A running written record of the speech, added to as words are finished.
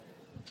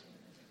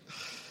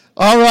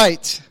All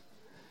right.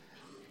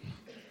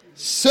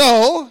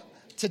 So,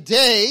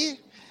 today,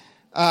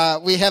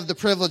 we have the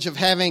privilege of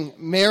having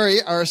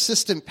Mary, our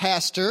assistant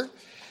pastor,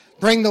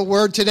 bring the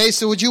word today.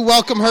 So would you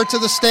welcome her to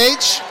the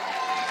stage?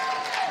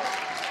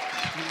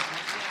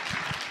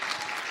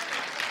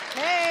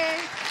 Hey.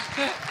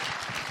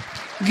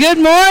 Good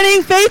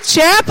morning, Faith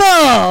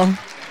Chapel.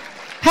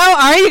 How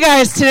are you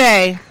guys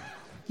today?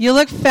 You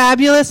look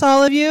fabulous,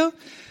 all of you.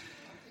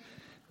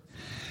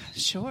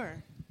 Sure.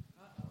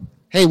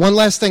 Hey, one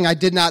last thing I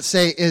did not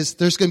say is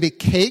there's going to be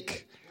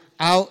cake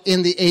out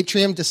in the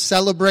atrium to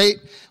celebrate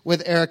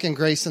with Eric and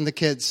Grace and the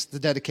kids, the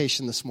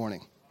dedication this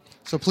morning.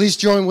 So please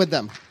join with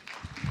them.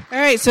 All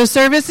right, so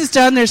service is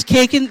done. There's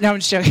cake in... No, I'm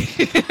just joking.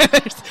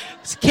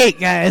 It's cake,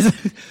 guys.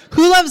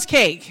 Who loves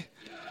cake?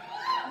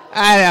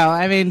 I know.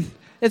 I mean,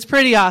 it's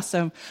pretty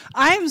awesome.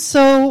 I am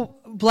so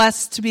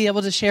blessed to be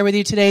able to share with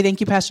you today.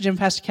 Thank you, Pastor Jim,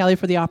 Pastor Kelly,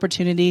 for the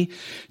opportunity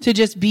to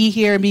just be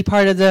here and be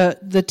part of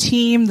the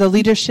team, the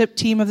leadership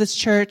team of this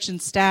church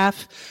and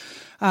staff.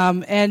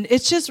 And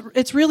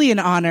it's really an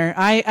honor.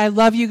 I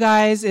love you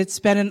guys. It's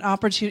been an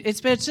opportunity.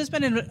 It's just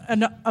been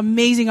an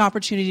amazing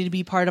opportunity to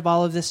be part of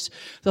all of this,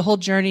 the whole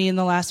journey in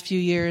the last few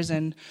years.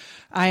 And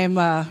I am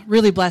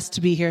really blessed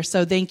to be here.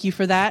 So thank you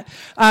for that.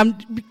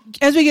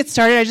 As we get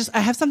started,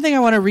 I have something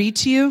I want to read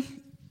to you.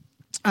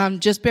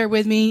 Just bear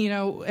with me,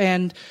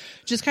 and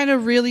just kind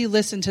of really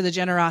listen to the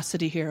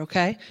generosity here,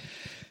 okay?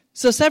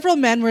 So several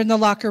men were in the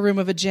locker room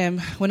of a gym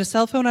when a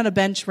cell phone on a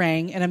bench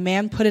rang and a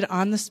man put it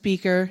on the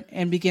speaker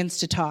and begins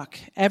to talk.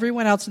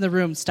 Everyone else in the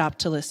room stopped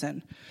to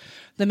listen.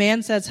 The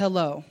man says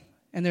hello,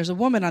 and there's a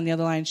woman on the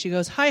other line. She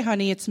goes, "Hi,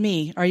 honey, it's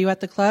me. Are you at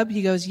the club?"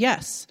 He goes,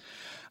 "Yes.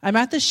 I'm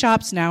at the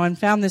shops now and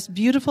found this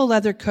beautiful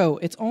leather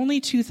coat. It's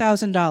only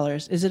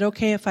 $2,000. Is it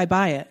okay if I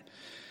buy it?"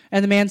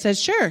 And the man says,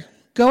 "Sure.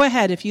 Go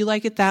ahead if you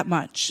like it that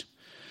much."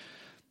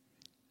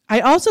 I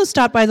also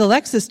stopped by the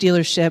Lexus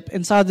dealership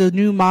and saw the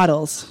new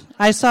models.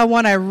 I saw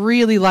one I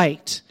really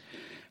liked.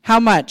 "How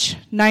much?"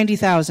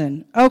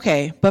 $90,000.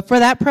 "Okay, but for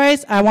that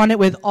price, I want it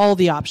with all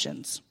the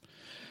options."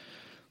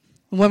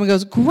 The woman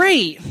goes,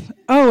 "Great.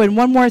 Oh, and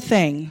one more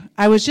thing.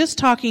 I was just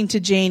talking to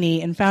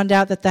Janie and found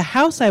out that the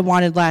house I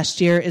wanted last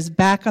year is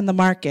back on the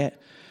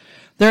market.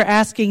 They're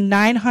asking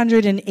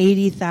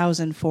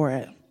 $980,000 for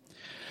it."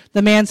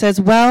 The man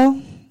says,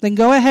 "Well, then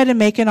go ahead and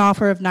make an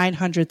offer of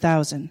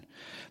 $900,000.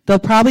 They'll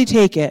probably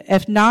take it.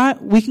 If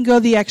not, we can go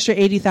the extra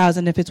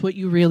 $80,000 if it's what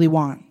you really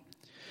want."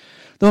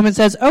 The woman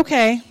says,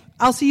 "Okay,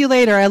 I'll see you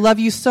later. I love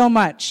you so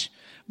much.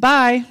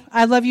 Bye.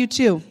 I love you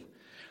too."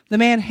 The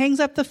man hangs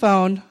up the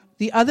phone.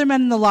 The other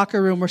men in the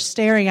locker room were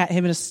staring at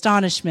him in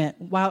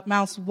astonishment,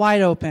 mouths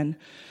wide open.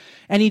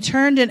 And he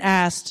turned and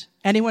asked,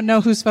 "Anyone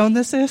know whose phone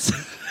this is?"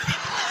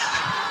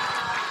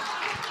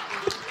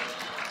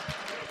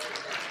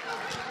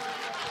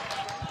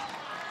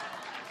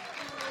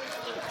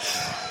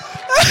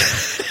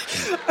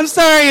 I'm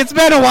sorry, it's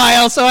been a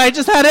while, so I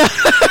just had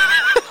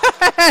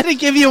to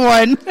give you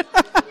one.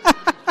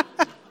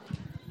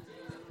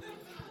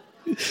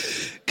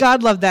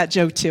 God loved that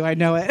joke too, I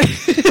know it.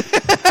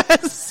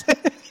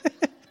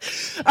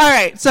 All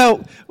right,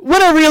 so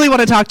what I really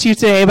want to talk to you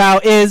today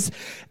about is,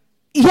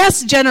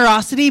 yes,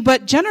 generosity,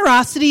 but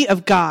generosity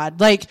of God,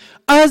 like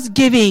us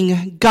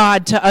giving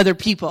God to other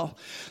people.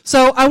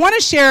 So I want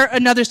to share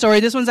another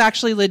story. This one's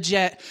actually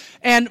legit.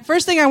 And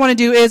first thing I want to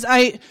do is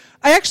I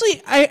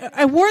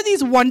wore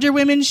these Wonder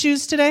Woman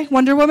shoes today.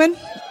 Wonder Woman.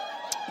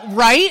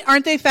 Right?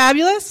 Aren't they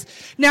fabulous?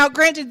 Now,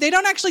 granted, they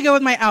don't actually go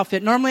with my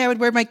outfit. Normally, I would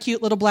wear my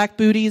cute little black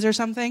booties or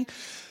something.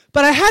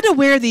 But I had to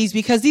wear these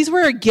because these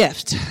were a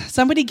gift.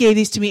 Somebody gave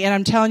these to me, and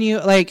I'm telling you,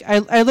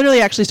 I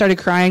literally actually started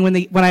crying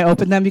when I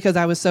opened them because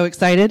I was so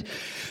excited.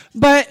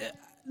 But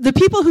the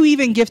people who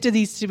even gifted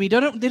these to me, they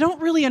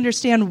don't really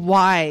understand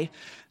why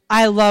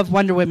I love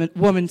Wonder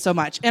Woman so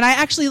much. And I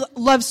actually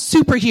love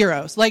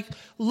superheroes,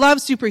 love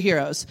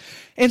superheroes.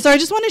 And so I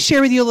just want to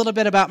share with you a little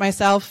bit about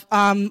myself.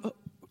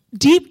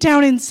 Deep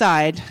down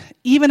inside,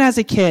 even as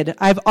a kid,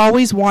 I've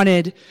always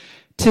wanted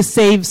to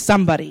save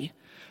somebody.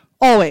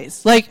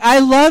 Always. I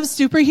love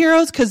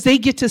superheroes because they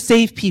get to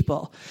save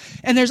people.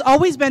 And there's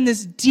always been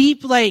this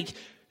deep,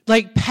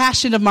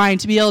 passion of mine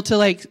to be able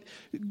to,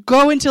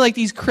 go into,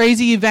 these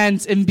crazy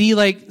events and be,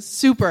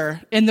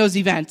 super in those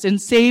events and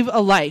save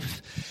a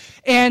life.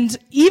 And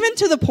even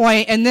to the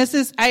point, and this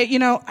is, I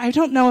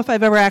don't know if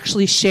I've ever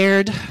actually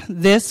shared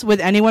this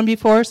with anyone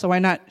before, so why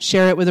not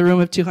share it with a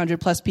room of 200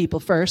 plus people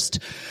first?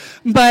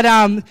 But,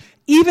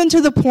 even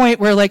to the point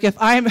where, if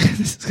I'm,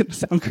 this is going to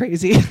sound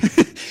crazy,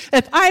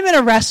 if I'm in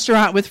a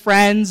restaurant with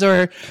friends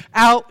or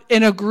out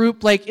in a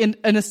group, in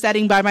a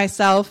setting by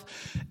myself,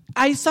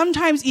 I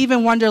sometimes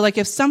even wonder,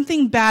 if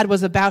something bad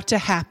was about to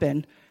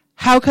happen,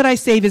 how could I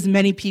save as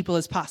many people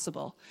as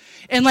possible?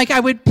 And I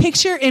would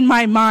picture in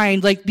my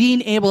mind,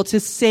 being able to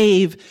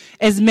save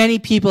as many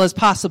people as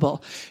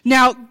possible.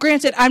 Now,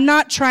 granted, I'm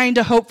not trying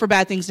to hope for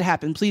bad things to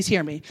happen. Please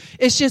hear me.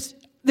 It's just,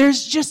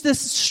 there's just this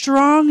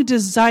strong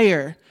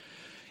desire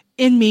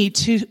in me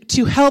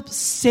to help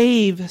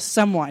save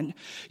someone.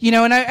 You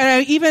know, and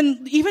I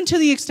even to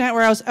the extent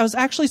where I was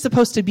actually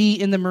supposed to be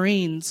in the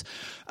Marines.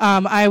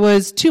 I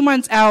was 2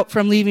 months out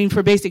from leaving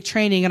for basic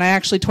training, and I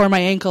actually tore my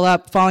ankle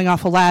up falling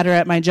off a ladder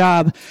at my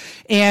job,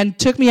 and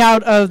took me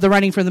out of the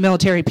running for the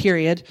military,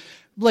 period.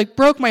 Like,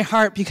 broke my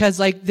heart because,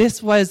 like,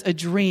 this was a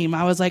dream.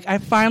 I was like, I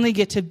finally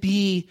get to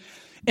be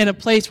in a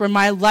place where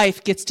my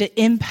life gets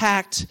to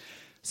impact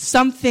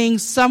something,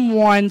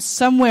 someone,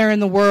 somewhere in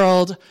the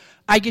world.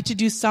 I get to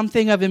do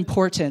something of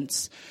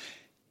importance.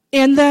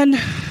 And then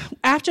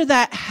after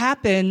that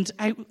happened,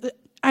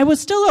 I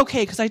was still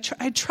okay because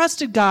I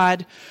trusted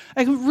God.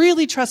 I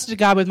really trusted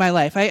God with my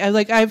life.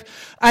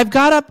 I've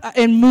got up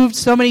and moved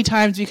so many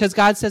times because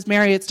God says,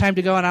 Mary, it's time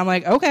to go. And I'm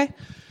like, okay,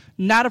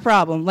 not a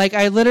problem. Like,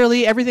 I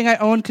literally, everything I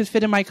owned could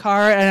fit in my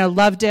car, and I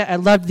loved it. I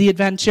loved the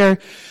adventure.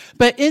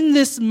 But in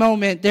this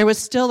moment, there was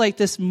still like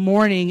this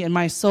mourning in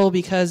my soul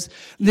because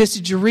this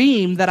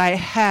dream that I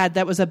had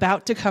that was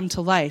about to come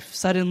to life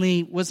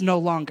suddenly was no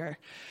longer.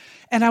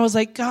 And I was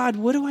like, God,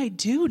 what do I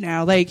do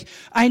now? Like,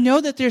 I know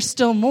that there's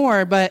still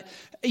more, but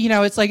you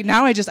know, it's like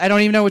now I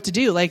don't even know what to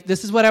do. Like,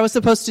 this is what I was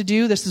supposed to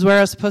do. This is where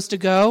I was supposed to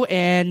go.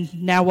 And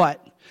now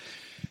what?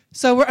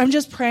 So I'm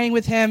just praying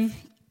with him.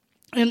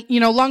 And, you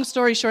know, long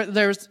story short,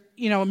 there's,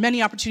 you know,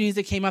 many opportunities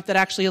that came up that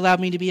actually allowed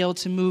me to be able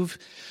to move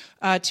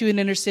to an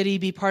inner city,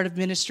 be part of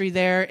ministry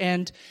there.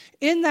 And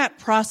in that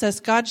process,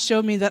 God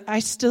showed me that I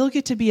still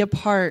get to be a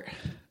part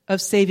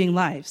of saving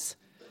lives.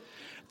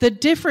 The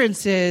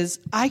difference is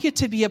I get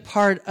to be a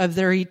part of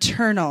their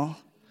eternal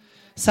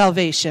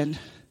salvation.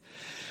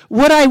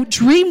 What I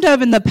dreamed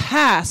of in the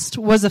past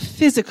was a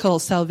physical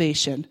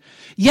salvation.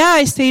 Yeah,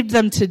 I saved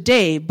them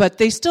today, but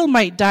they still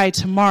might die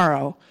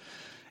tomorrow.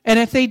 And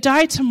if they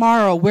die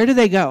tomorrow, where do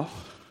they go?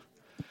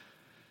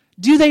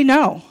 Do they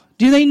know?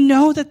 Do they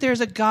know that there's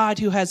a God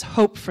who has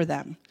hope for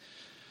them?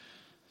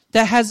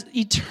 That has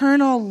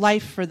eternal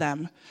life for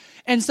them?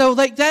 And so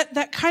like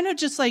that kind of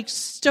just like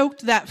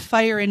stoked that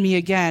fire in me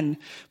again,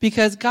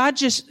 because God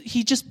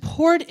he just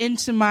poured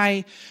into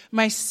my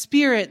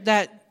spirit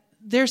that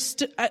there's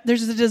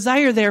a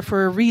desire there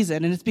for a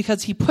reason, and it's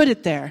because he put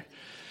it there.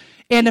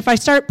 And if I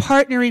start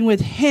partnering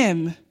with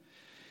him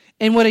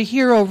in what a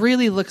hero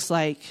really looks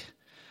like,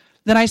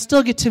 then I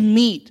still get to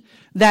meet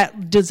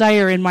that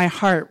desire in my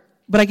heart,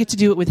 but I get to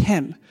do it with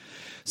him.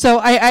 So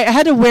I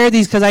had to wear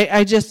these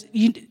because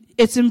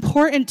it's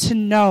important to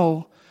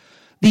know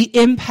the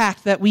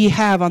impact that we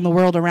have on the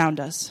world around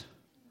us.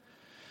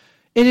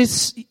 It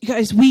is,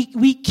 guys,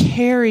 we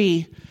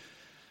carry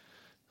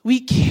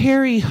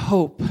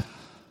hope.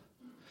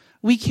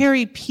 We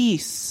carry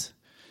peace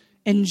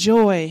and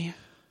joy.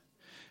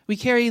 We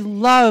carry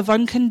love,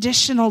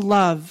 unconditional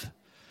love.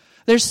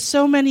 There's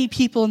so many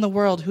people in the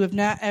world who have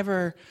not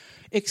ever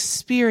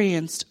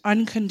experienced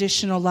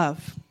unconditional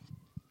love.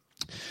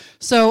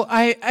 So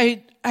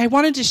I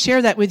wanted to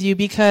share that with you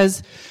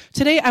because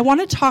today I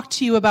want to talk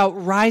to you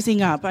about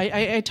rising up.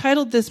 I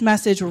titled this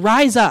message,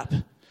 Rise Up,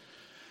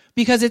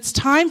 because it's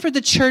time for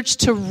the church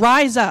to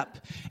rise up,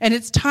 and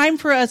it's time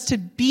for us to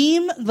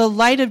beam the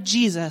light of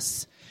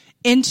Jesus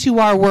into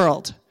our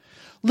world.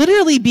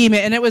 Literally beam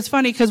it. And it was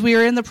funny because we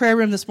were in the prayer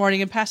room this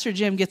morning, and Pastor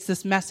Jim gets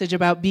this message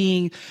about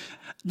being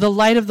the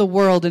light of the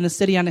world in a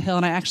city on a hill,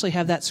 and I actually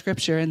have that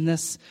scripture in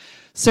this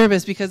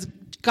service because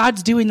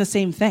God's doing the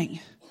same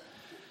thing.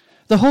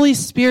 The Holy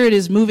Spirit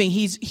is moving.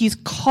 He's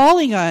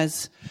calling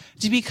us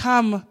to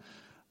become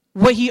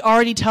what he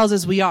already tells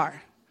us we are.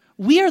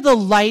 We are the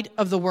light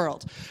of the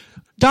world.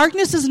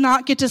 Darkness does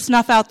not get to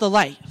snuff out the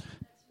light.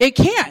 It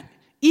can't.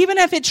 Even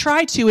if it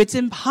tried to, it's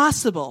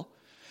impossible.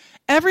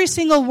 Every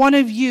single one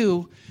of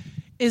you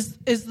is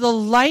the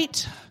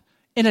light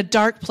in a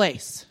dark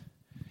place.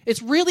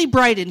 It's really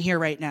bright in here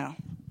right now.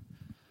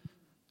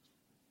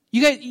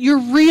 You're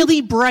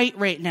really bright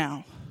right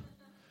now.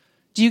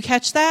 Do you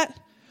catch that?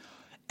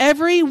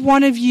 Every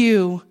one of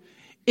you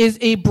is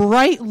a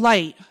bright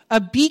light, a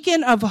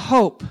beacon of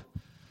hope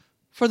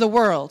for the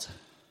world.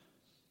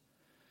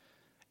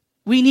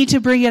 We need to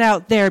bring it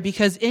out there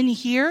because in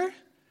here,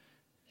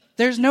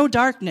 there's no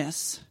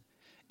darkness.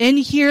 In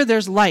here,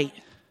 there's light.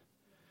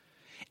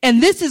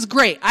 And this is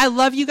great. I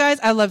love you guys.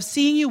 I love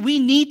seeing you. We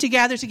need to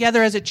gather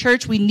together as a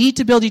church. We need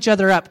to build each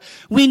other up.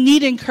 We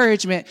need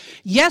encouragement.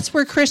 Yes,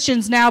 we're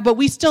Christians now, but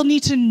we still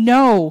need to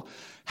know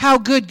how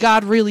good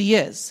God really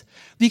is.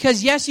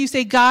 Because yes, you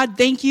say, God,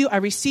 thank you. I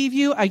receive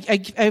you.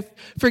 I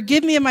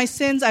forgive me of my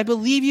sins. I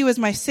believe you as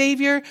my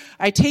Savior.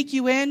 I take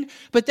you in.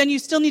 But then you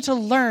still need to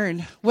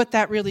learn what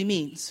that really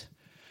means.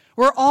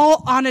 We're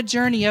all on a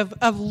journey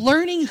of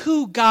learning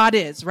who God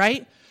is,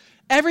 right?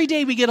 Every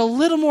day we get a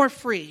little more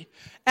free.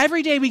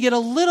 Every day we get a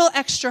little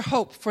extra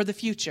hope for the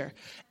future.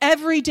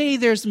 Every day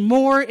there's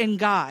more in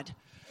God.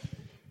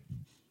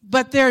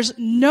 But there's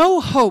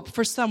no hope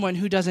for someone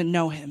who doesn't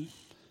know him.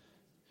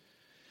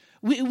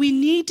 We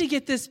need to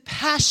get this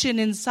passion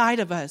inside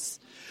of us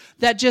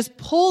that just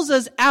pulls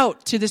us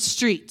out to the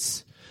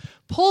streets,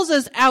 pulls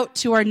us out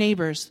to our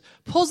neighbors,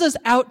 pulls us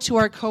out to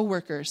our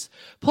coworkers,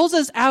 pulls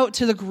us out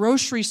to the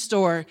grocery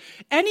store.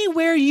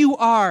 Anywhere you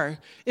are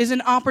is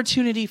an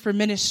opportunity for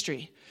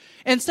ministry.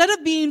 Instead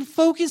of being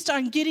focused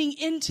on getting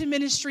into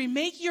ministry,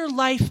 make your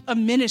life a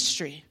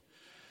ministry.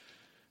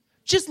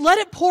 Just let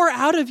it pour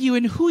out of you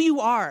and who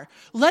you are.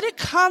 Let it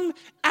come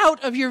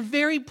out of your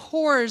very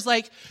pores.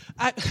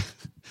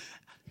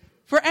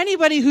 For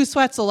anybody who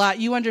sweats a lot,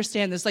 you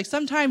understand this. Like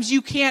sometimes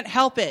you can't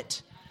help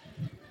it.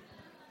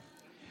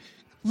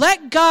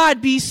 Let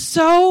God be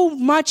so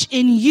much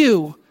in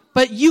you,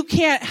 but you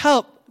can't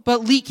help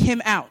but leak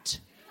him out.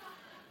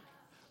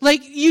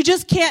 Like you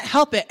just can't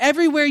help it.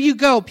 Everywhere you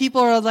go,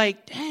 people are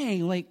like,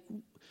 dang, like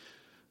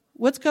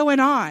what's going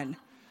on?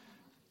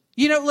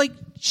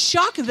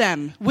 Shock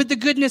them with the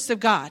goodness of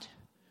God.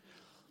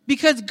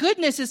 Because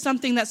goodness is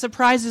something that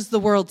surprises the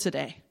world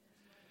today.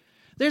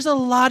 There's a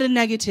lot of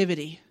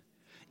negativity.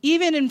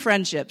 Even in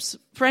friendships.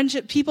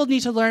 People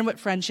need to learn what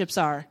friendships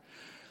are.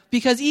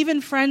 Because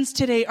even friends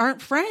today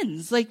aren't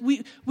friends. Like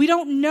we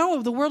don't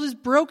know. The world is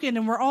broken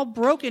and we're all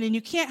broken. And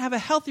you can't have a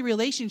healthy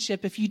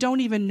relationship if you don't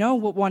even know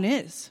what one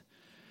is.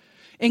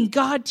 And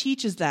God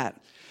teaches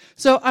that.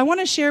 So I want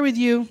to share with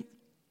you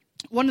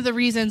one of the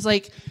reasons,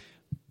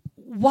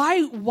 why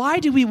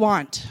do we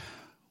want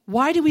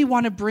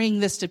to bring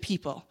this to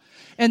people?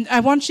 And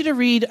I want you to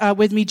read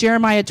with me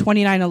Jeremiah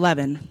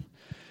 29:11.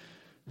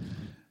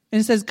 And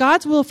it says,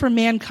 God's will for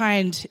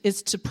mankind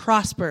is to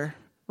prosper,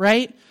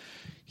 right?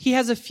 He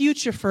has a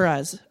future for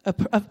us,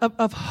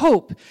 of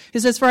hope. It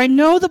says, for I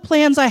know the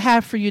plans I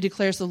have for you,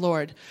 declares the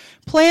Lord.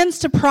 Plans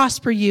to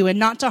prosper you and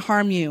not to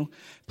harm you.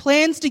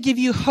 Plans to give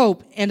you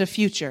hope and a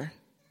future.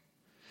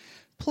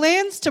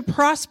 Plans to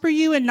prosper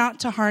you and not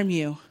to harm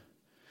you.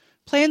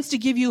 Plans to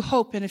give you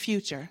hope and a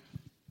future.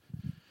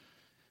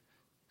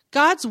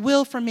 God's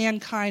will for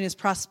mankind is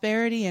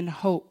prosperity and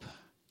hope.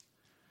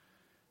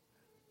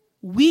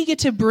 We get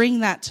to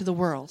bring that to the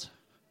world.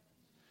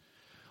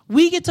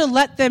 We get to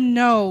let them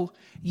know,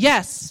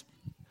 yes,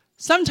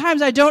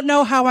 sometimes I don't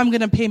know how I'm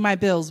going to pay my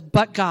bills,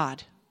 but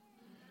God.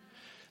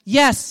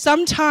 Yes,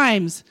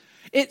 sometimes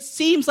it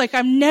seems like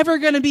I'm never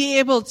going to be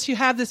able to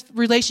have this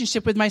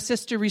relationship with my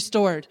sister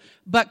restored,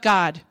 but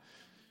God.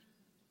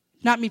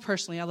 Not me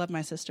personally. I love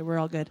my sister. We're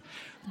all good.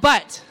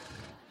 But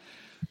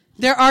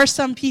there are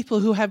some people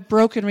who have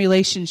broken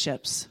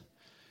relationships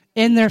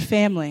in their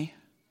family.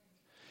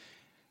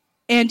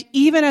 And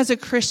even as a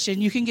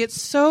Christian, you can get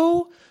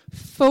so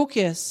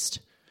focused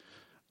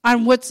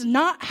on what's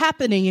not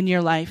happening in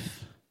your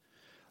life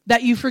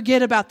that you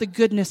forget about the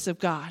goodness of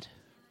God.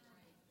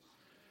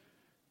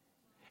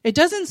 It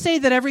doesn't say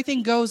that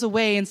everything goes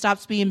away and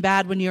stops being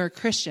bad when you're a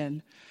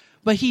Christian,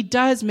 but he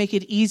does make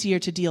it easier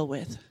to deal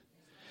with.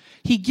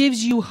 He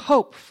gives you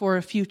hope for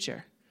a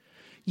future.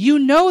 You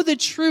know the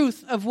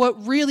truth of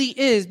what really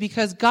is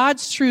because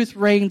God's truth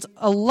reigns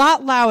a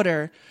lot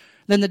louder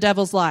than the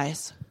devil's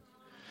lies.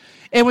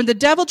 And when the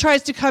devil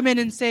tries to come in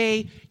and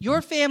say,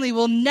 your family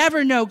will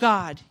never know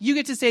God, you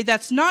get to say,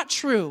 that's not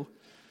true.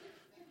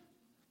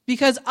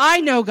 Because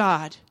I know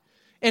God,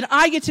 and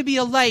I get to be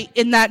a light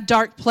in that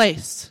dark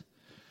place.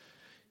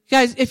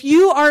 Guys, if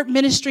you aren't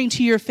ministering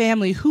to your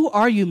family, who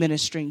are you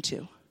ministering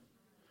to?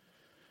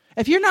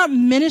 If you're not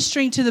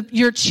ministering to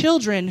your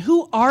children,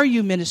 who are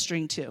you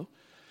ministering to?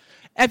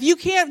 If you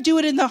can't do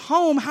it in the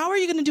home, how are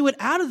you going to do it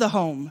out of the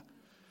home?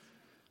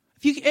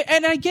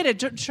 And I get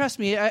it. Trust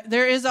me.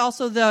 There is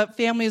also the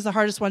family is the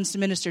hardest ones to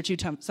minister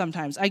to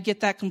sometimes. I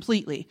get that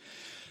completely.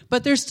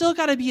 But there's still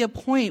got to be a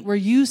point where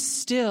you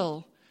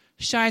still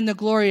shine the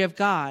glory of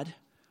God,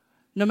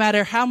 no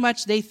matter how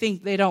much they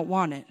think they don't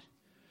want it.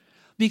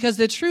 Because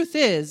the truth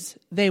is,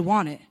 they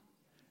want it.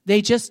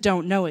 They just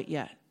don't know it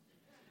yet.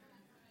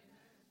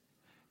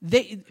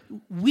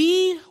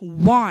 We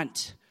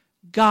want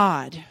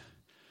God.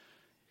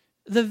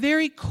 The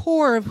very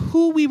core of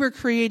who we were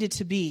created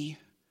to be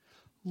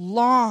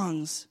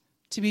longs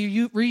to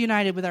be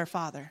reunited with our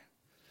Father.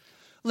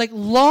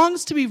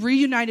 Longs to be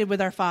reunited with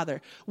our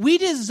Father. We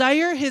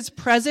desire his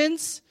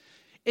presence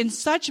in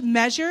such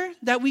measure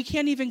that we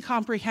can't even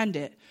comprehend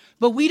it.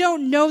 But we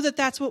don't know that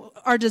that's what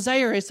our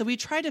desire is, so we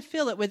try to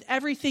fill it with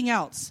everything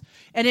else.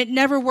 And it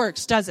never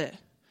works, does it?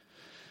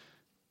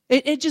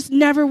 It just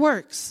never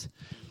works.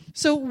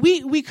 So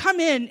we come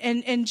in,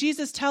 and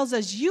Jesus tells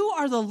us, you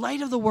are the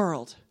light of the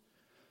world.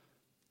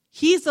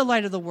 He's the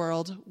light of the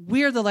world.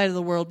 We're the light of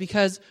the world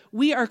because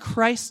we are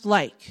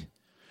Christ-like,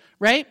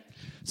 right?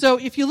 So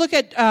if you look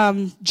at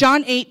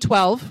John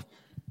 8:12,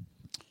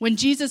 when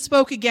Jesus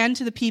spoke again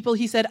to the people,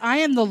 he said, I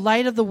am the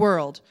light of the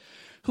world.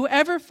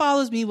 Whoever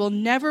follows me will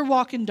never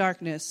walk in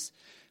darkness,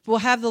 but will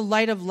have the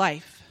light of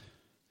life.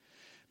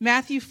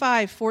 Matthew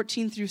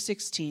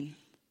 5:14-16.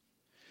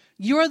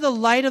 You are the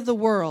light of the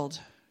world.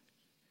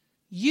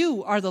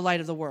 You are the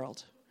light of the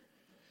world.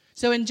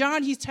 So in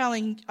John, he's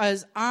telling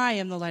us, I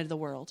am the light of the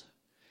world.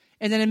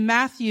 And then in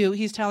Matthew,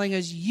 he's telling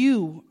us,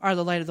 you are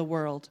the light of the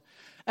world.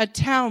 A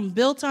town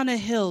built on a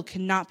hill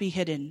cannot be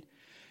hidden.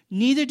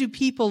 Neither do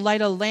people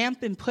light a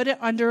lamp and put it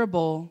under a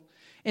bowl.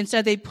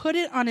 Instead, they put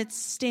it on its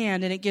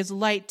stand, and it gives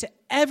light to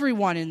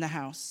everyone in the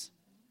house.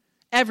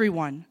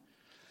 Everyone.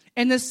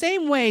 In the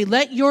same way,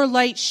 let your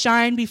light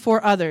shine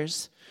before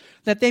others,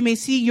 that they may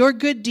see your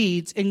good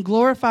deeds and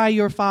glorify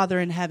your Father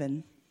in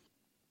heaven.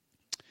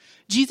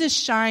 Jesus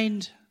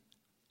shined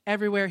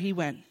everywhere he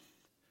went.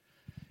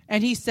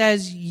 And he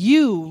says,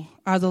 you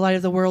are the light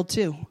of the world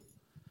too.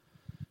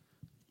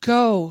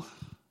 Go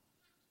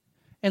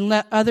and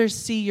let others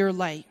see your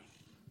light.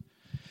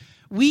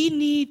 We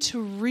need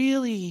to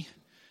really,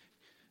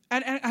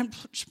 and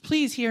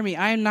please hear me,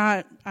 I'm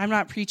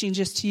not preaching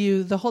just to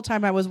you. The whole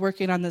time I was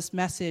working on this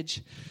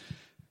message,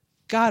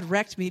 God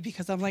wrecked me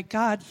because I'm like,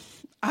 God,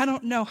 I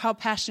don't know how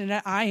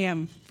passionate I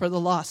am for the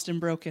lost and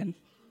broken.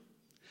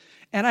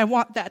 And I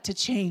want that to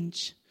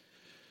change.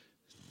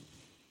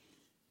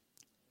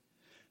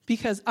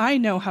 Because I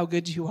know how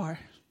good you are.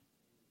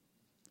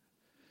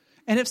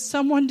 And if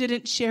someone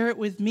didn't share it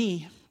with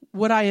me,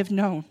 would I have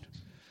known?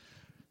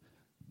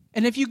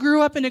 And if you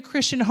grew up in a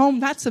Christian home,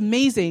 that's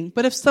amazing.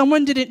 But if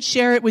someone didn't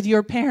share it with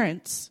your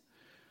parents,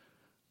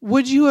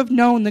 would you have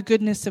known the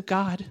goodness of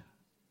God?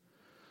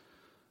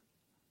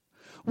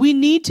 We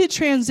need to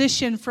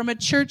transition from a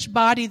church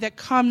body that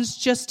comes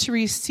just to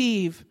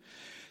receive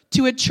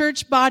to a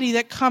church body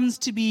that comes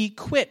to be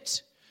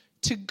equipped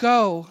to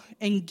go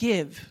and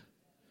give.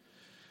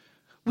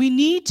 We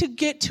need to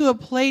get to a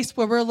place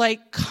where we're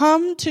like,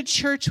 come to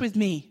church with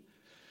me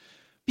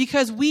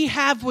because we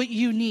have what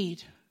you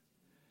need.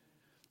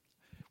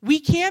 We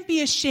can't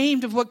be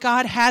ashamed of what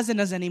God has in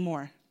us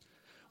anymore.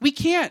 We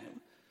can't.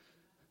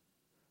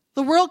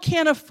 The world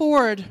can't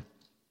afford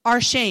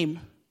our shame.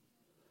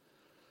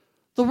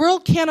 The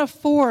world can't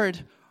afford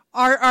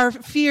our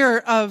fear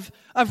of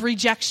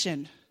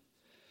rejection.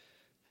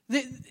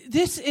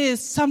 This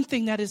is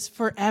something that is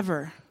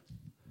forever.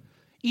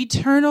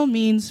 Eternal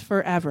means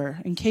forever.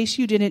 In case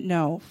you didn't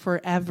know,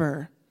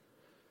 forever.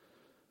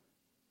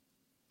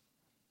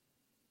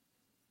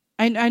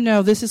 I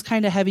know this is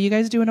kind of heavy. You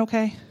guys doing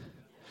okay?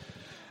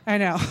 I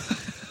know.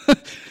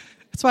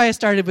 That's why I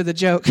started with a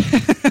joke.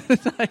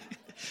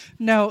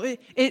 No,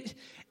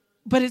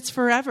 but it's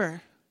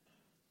forever.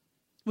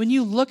 When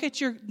you look at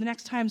the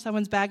next time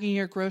someone's bagging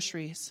your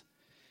groceries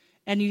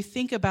and you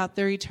think about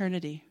their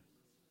eternity,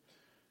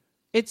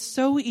 it's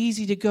so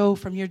easy to go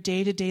from your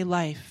day-to-day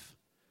life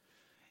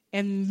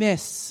and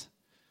miss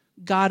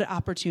God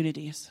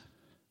opportunities.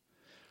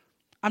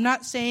 I'm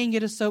not saying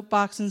get a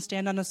soapbox and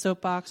stand on a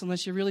soapbox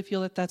unless you really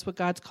feel that that's what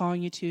God's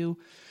calling you to.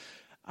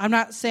 I'm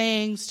not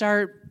saying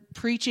start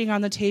preaching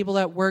on the table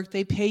at work.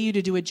 They pay you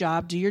to do a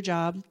job. Do your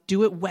job.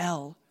 Do it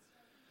well.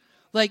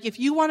 Like if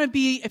you want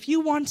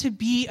to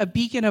be a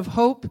beacon of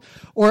hope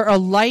or a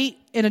light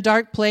in a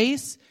dark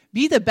place,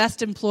 be the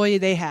best employee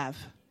they have.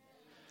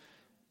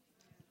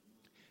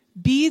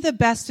 Be the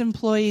best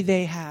employee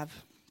they have.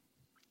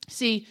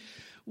 See,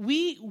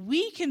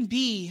 we can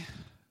be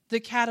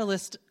the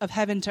catalyst of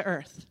heaven to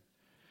earth.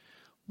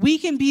 We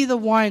can be the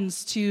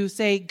ones to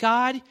say,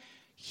 God,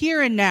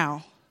 here and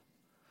now.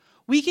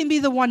 We can be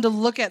the one to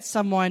look at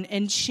someone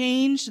and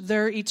change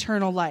their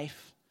eternal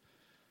life.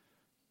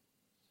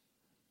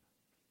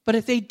 But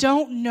if they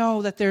don't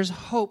know that there's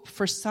hope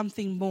for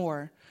something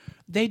more,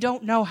 they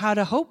don't know how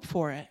to hope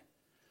for it.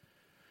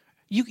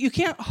 You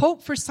can't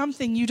hope for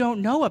something you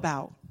don't know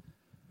about.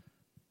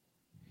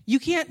 You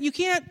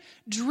can't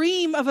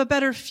dream of a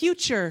better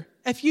future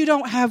if you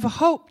don't have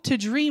hope to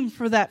dream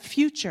for that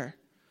future.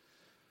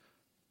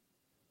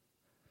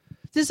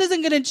 This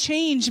isn't going to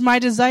change my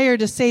desire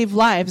to save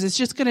lives. It's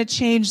just going to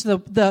change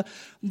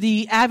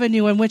the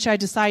avenue in which I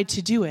decide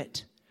to do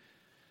it.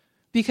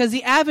 Because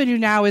the avenue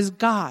now is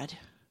God.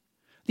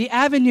 The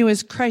avenue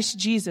is Christ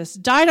Jesus,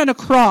 died on a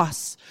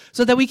cross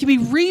so that we can be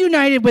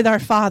reunited with our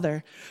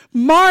Father,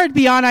 marred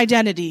beyond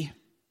identity.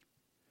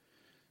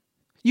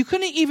 You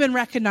couldn't even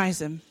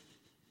recognize him.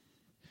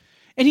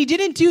 And he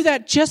didn't do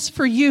that just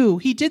for you.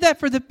 He did that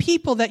for the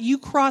people that you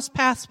cross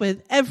paths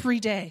with every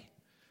day.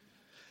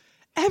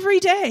 Every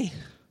day.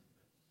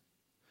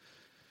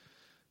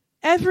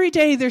 Every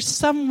day there's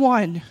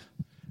someone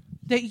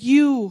that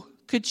you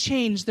could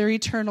change their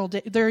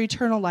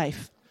eternal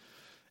life.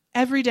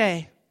 Every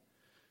day.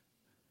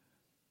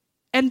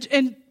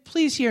 And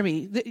please hear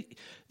me.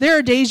 There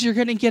are days you're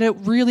going to get it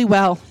really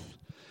well.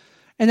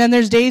 And then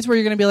there's days where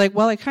you're going to be like,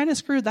 well, I kind of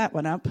screwed that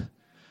one up.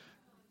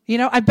 You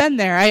know, I've been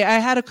there. I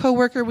had a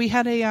coworker. We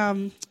had a,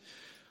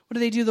 what do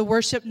they do, the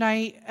worship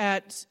night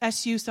at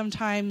SU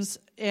sometimes.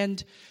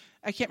 And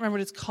I can't remember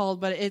what it's called,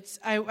 but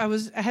I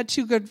had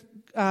two good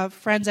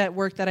friends at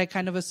work that I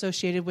kind of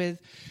associated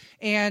with.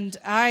 And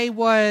I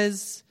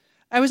was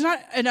not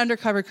an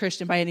undercover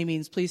Christian by any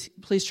means. Please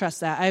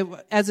trust that.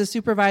 As a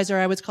supervisor,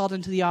 I was called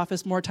into the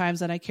office more times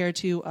than I care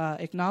to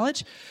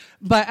acknowledge.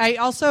 But I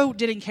also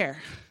didn't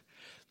care.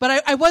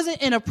 But I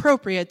wasn't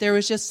inappropriate. There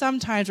was just some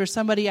times where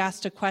somebody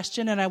asked a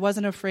question and I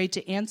wasn't afraid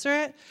to answer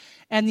it.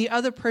 And the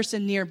other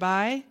person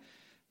nearby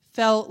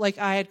felt like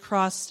I had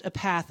crossed a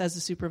path as a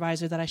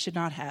supervisor that I should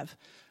not have.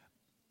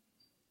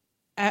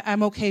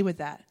 I'm okay with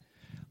that.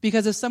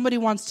 Because if somebody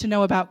wants to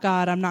know about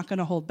God, I'm not going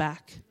to hold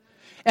back.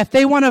 If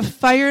they want to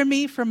fire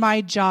me from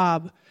my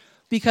job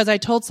because I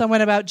told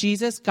someone about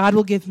Jesus, God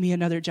will give me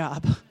another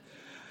job.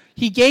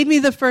 He gave me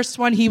the first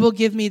one. He will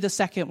give me the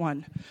second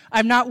one.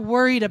 I'm not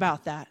worried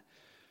about that.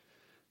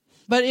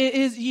 But it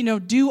is,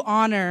 do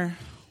honor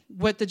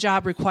what the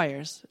job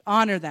requires.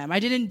 Honor them. I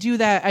didn't do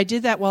that. I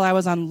did that while I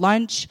was on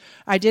lunch.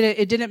 I did it.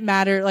 It didn't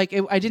matter.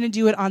 I didn't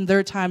do it on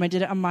their time. I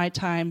did it on my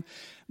time.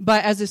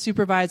 But as a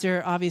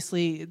supervisor,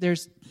 obviously,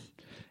 there's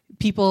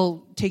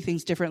people take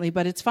things differently,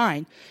 but it's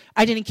fine.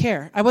 I didn't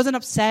care. I wasn't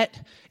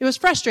upset. It was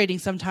frustrating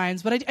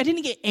sometimes, but I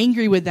didn't get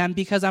angry with them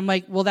because I'm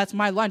like, well, that's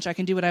my lunch. I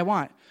can do what I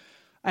want.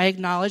 I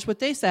acknowledged what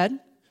they said,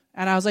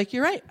 and I was like,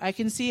 you're right. I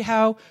can see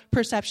how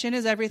perception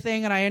is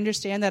everything, and I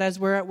understand that as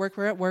we're at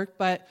work,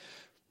 but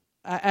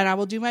and I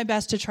will do my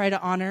best to try to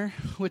honor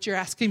what you're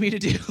asking me to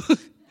do.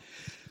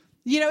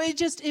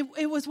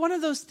 It was one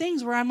of those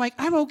things where I'm like,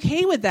 I'm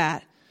okay with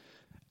that.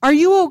 Are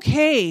you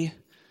okay?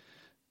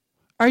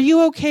 Are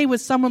you okay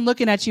with someone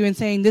looking at you and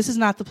saying, this is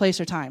not the place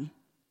or time?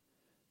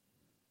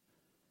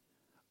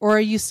 Or are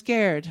you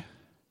scared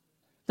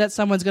that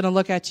someone's going to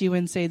look at you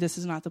and say, this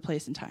is not the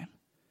place and time?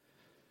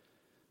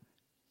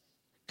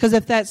 Because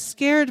if that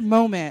scared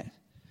moment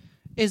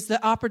is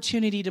the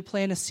opportunity to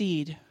plant a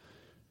seed,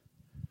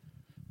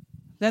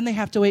 then they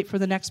have to wait for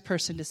the next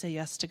person to say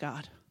yes to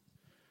God.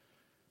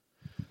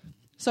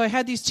 So I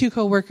had these two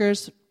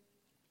coworkers,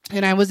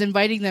 and I was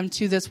inviting them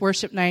to this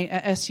worship night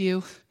at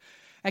SU.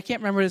 I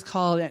can't remember what it's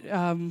called.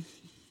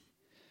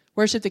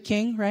 Worship the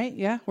King, right?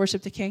 Yeah,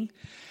 Worship the King.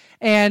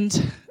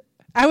 And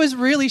I was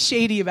really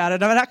shady about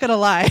it. I'm not going to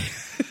lie.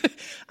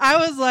 I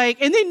was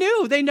like, and they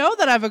know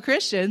that I'm a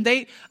Christian.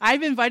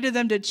 I've invited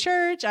them to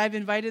church. I've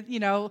invited,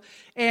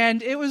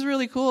 and it was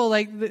really cool.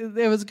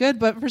 It was good.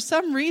 But for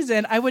some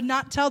reason, I would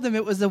not tell them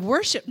it was a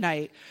worship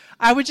night.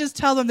 I would just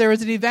tell them there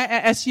was an event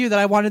at SU that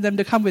I wanted them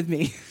to come with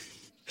me.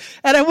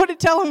 And I wouldn't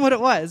tell them what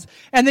it was.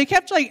 And they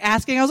kept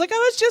asking. I was like,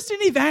 oh, it's just an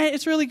event.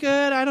 It's really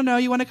good. I don't know.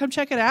 You want to come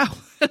check it out?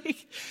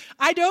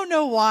 I don't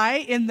know why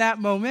in that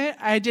moment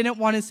I didn't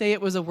want to say it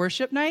was a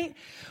worship night.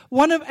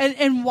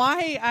 And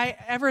why I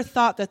ever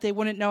thought that they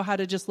wouldn't know how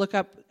to just look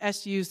up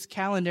SU's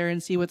calendar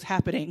and see what's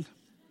happening.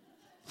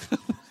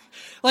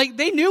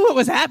 They knew what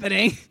was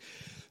happening.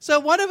 So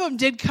one of them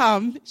did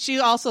come. She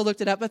also looked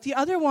it up. But the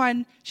other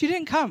one, she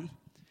didn't come.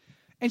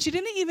 And she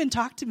didn't even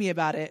talk to me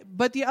about it.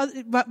 But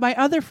my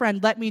other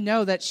friend let me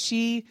know that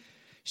she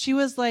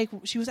was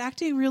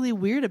acting really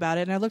weird about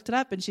it. And I looked it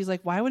up, and she's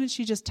like, why wouldn't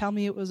she just tell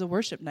me it was a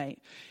worship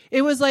night?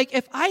 It was like,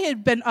 if I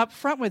had been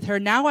upfront with her,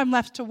 now I'm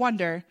left to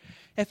wonder,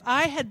 if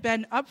I had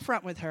been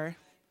upfront with her,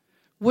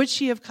 would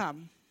she have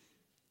come?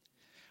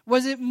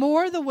 Was it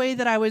more the way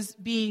that I was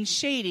being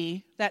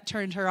shady that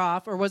turned her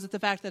off, or was it the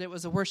fact that it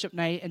was a worship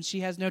night and she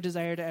has no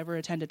desire to ever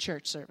attend a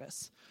church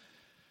service?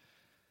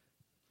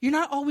 You're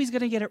not always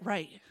going to get it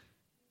right.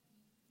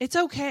 It's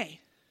okay.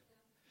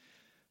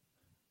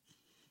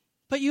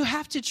 But you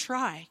have to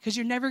try, because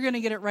you're never going to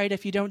get it right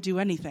if you don't do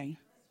anything.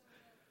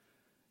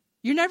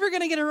 You're never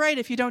going to get it right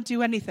if you don't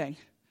do anything.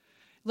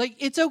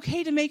 It's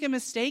okay to make a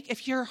mistake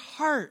if your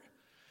heart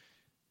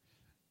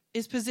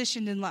is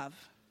positioned in love.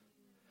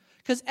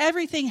 Because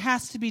everything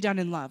has to be done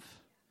in love.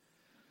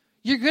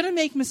 You're going to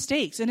make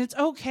mistakes, and it's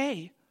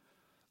okay.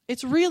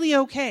 It's really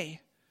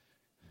okay.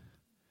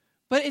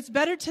 But it's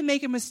better to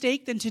make a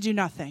mistake than to do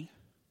nothing.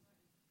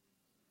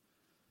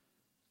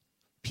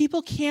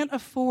 People can't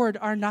afford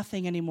our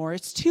nothing anymore.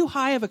 It's too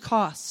high of a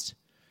cost.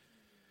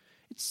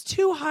 It's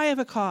too high of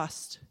a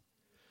cost.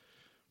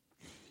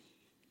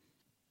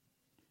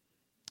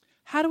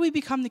 How do we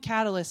become the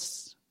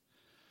catalysts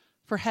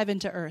for heaven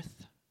to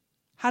earth?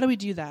 How do we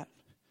do that?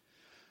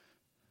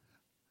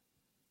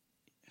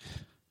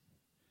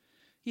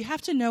 You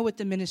have to know what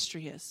the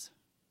ministry is.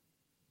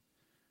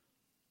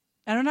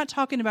 And I'm not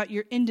talking about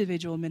your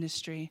individual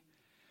ministry.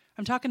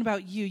 I'm talking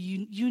about you.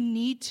 You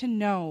need to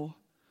know,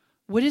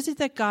 what is it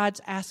that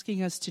God's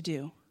asking us to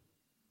do?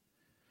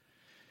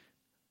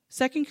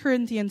 2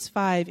 Corinthians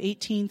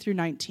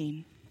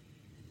 5:18-19.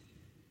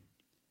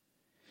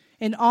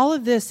 And all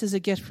of this is a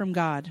gift from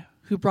God,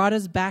 who brought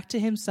us back to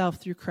himself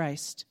through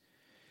Christ.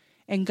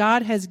 And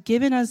God has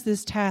given us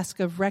this task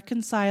of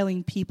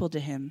reconciling people to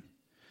him.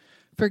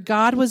 For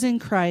God was in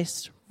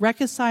Christ,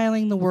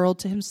 reconciling the world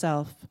to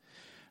himself,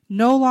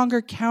 no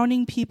longer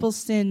counting people's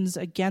sins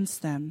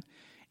against them.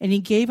 And he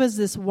gave us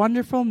this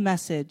wonderful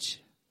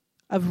message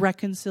of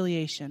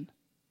reconciliation.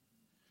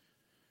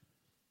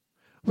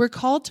 We're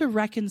called to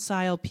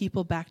reconcile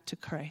people back to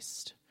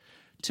Christ.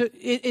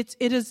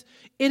 It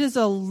is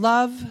a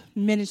love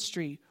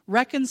ministry,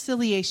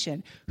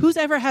 reconciliation. Who's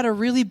ever had a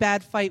really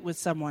bad fight with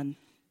someone?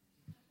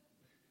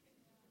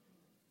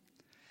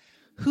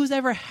 Who's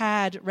ever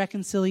had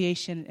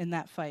reconciliation in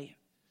that fight?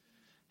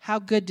 How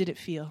good did it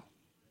feel?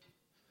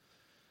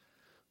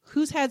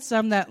 Who's had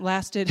some that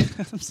lasted?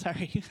 I'm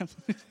sorry.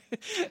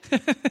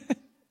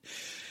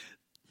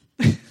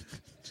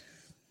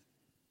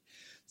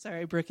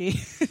 Sorry, Brookie.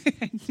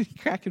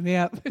 Cracking me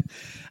up.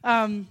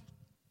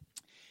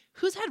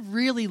 Who's had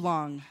really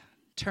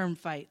long-term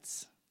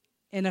fights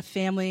in a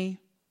family,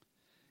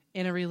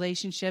 in a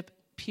relationship?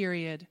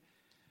 period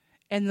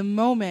and the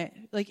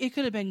moment, like it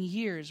could have been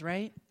years,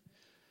 right?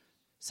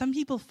 Some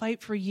people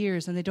fight for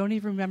years and they don't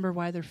even remember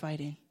why they're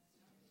fighting.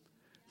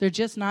 They're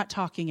just not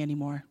talking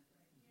anymore.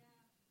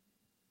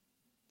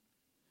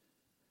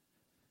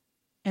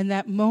 And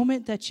that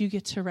moment that you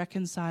get to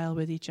reconcile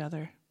with each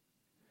other,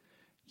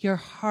 your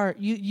heart,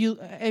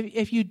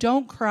 if you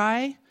don't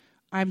cry,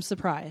 I'm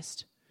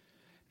surprised.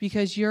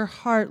 Because your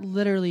heart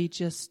literally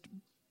just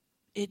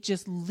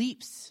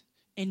leaps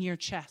in your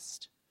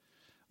chest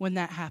when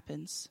that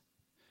happens.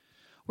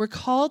 We're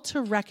called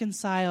to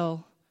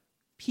reconcile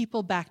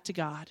people back to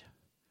God.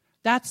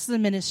 That's the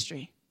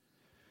ministry.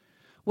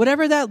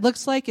 Whatever that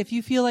looks like, if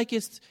you feel like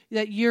it's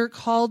that you're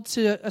called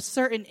to a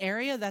certain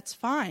area, that's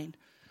fine.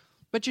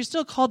 But you're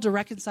still called to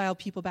reconcile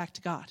people back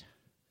to God.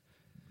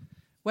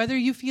 Whether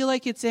you feel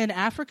like it's in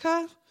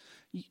Africa,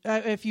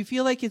 if you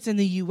feel like it's in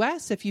the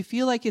U.S., if you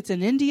feel like it's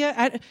in India,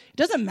 it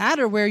doesn't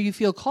matter where you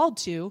feel called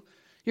to.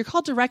 You're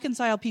called to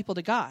reconcile people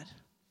to God.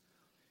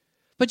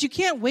 But you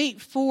can't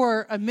wait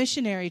for a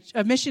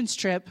missions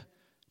trip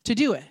to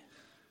do it.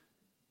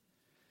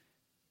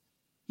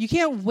 You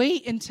can't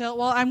wait until,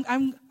 well,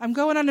 I'm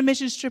going on a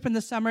missions trip in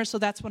the summer, so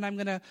that's when I'm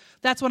gonna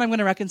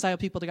reconcile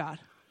people to God.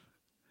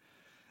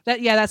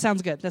 That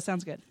sounds good. That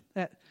sounds good.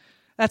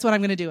 That's when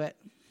I'm gonna do it.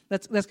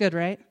 That's good,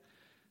 right?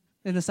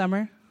 In the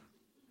summer.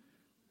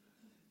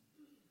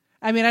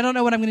 I mean, I don't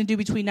know what I'm gonna do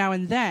between now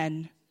and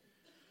then,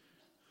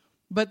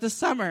 but the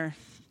summer,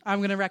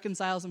 I'm gonna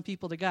reconcile some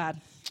people to God.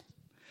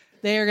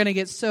 They are gonna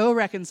get so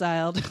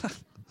reconciled,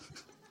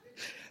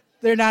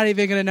 they're not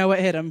even gonna know what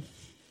hit them.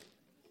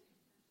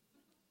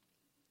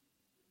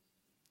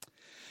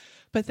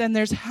 But then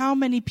there's how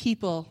many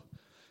people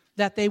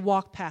that they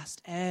walk past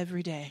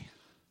every day.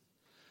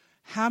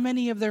 How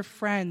many of their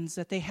friends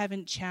that they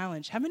haven't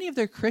challenged? How many of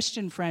their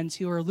Christian friends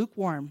who are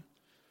lukewarm?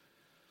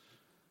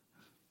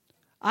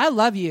 I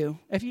love you.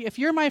 If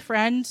you're my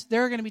friend,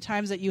 there are going to be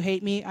times that you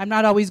hate me. I'm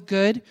not always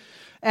good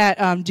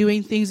at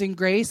doing things in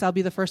grace. I'll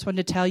be the first one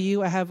to tell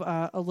you. I have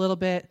a little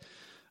bit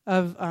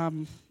of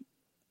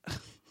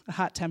a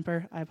hot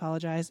temper. I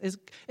apologize.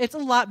 It's a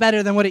lot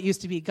better than what it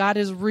used to be. God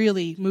has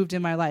really moved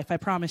in my life. I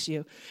promise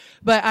you.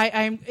 But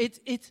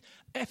it's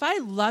if I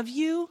love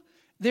you,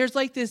 there's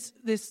like this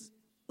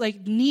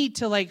like need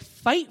to like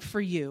fight for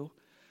you,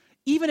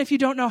 even if you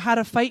don't know how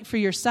to fight for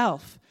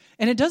yourself.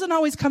 And it doesn't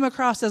always come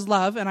across as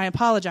love, and I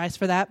apologize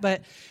for that,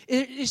 but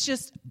it's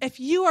just, if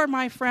you are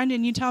my friend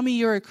and you tell me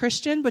you're a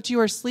Christian, but you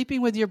are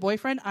sleeping with your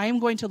boyfriend, I am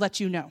going to let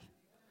you know.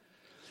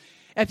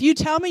 If you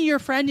tell me you're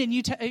a friend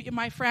and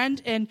my friend,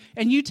 and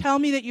you tell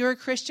me that you're a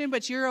Christian,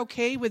 but you're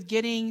okay with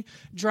getting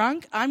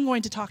drunk, I'm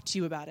going to talk to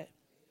you about it.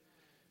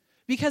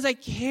 Because I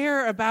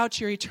care about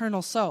your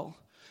eternal soul.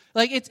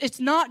 Like, it's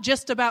not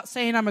just about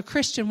saying I'm a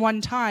Christian one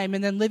time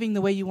and then living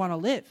the way you want to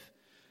live.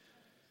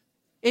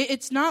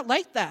 It's not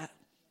like that.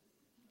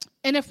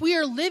 And if we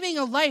are living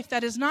a life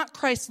that is not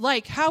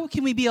Christ-like, how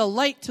can we be a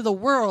light to the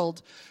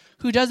world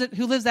who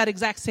lives that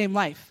exact same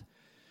life,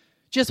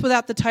 just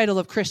without the title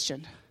of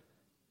Christian?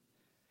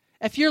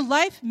 If your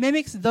life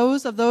mimics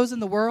those in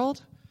the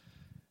world,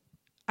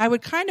 I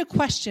would kind of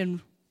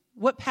question,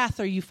 what path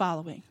are you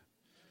following?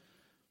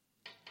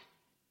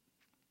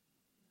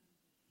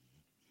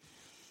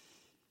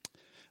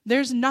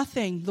 There's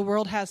nothing the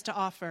world has to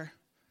offer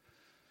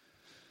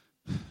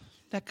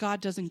that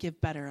God doesn't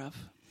give better of.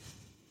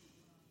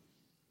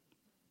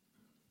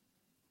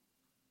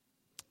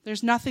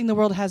 There's nothing the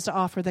world has to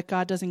offer that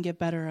God doesn't give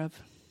better of.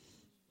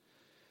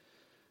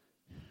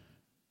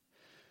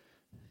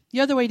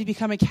 The other way to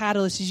become a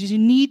catalyst is you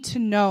need to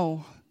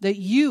know that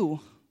you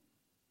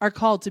are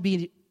called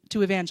to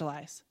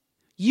evangelize.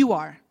 You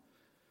are.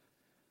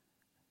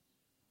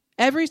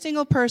 Every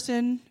single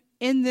person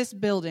in this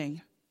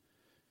building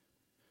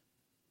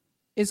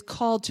is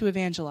called to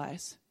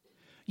evangelize.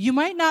 You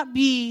might not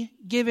be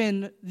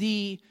given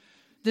the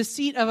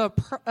seat of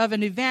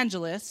an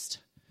evangelist.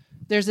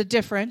 There's a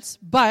difference,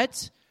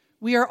 but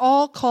we are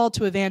all called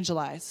to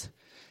evangelize.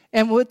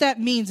 And what that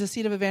means, the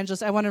seat of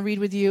evangelist, I want to read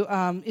with you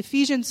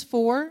Ephesians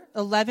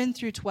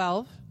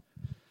 4:11-12.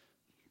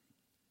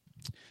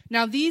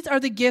 Now these are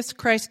the gifts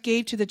Christ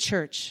gave to the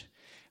church: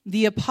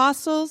 the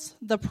apostles,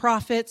 the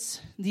prophets,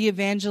 the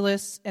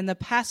evangelists, and the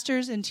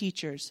pastors and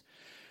teachers.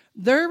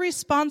 Their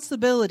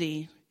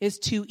responsibility is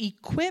to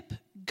equip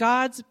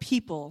God's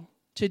people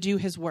to do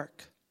his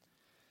work.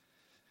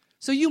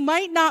 So you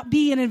might not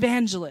be an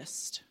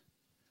evangelist,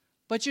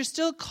 but you're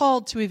still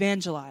called to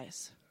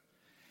evangelize.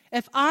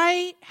 If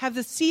I have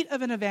the seat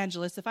of an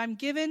evangelist, if I'm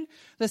given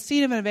the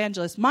seat of an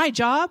evangelist, my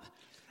job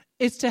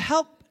is to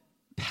help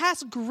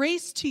pass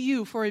grace to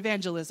you for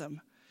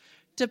evangelism,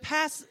 to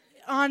pass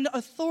on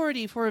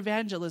authority for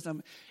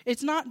evangelism.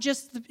 It's not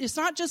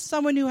just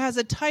someone who has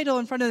a title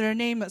in front of their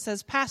name that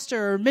says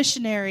pastor or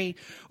missionary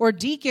or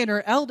deacon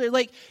or elder.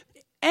 Like,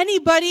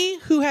 anybody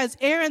who has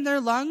air in their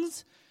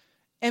lungs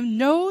and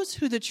knows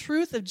who the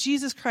truth of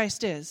Jesus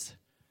Christ is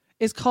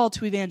called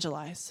to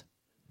evangelize.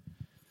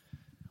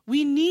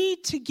 We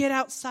need to get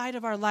outside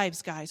of our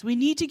lives, guys. We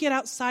need to get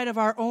outside of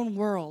our own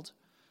world.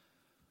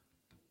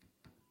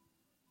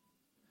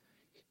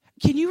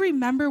 Can you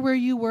remember where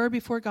you were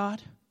before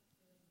God?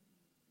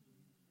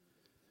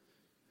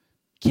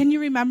 Can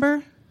you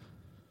remember?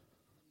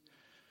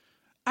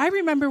 I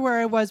remember where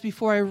I was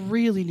before I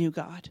really knew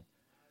God.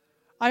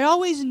 I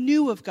always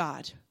knew of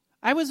God.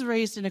 I was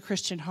raised in a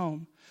Christian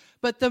home.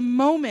 But the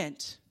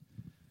moment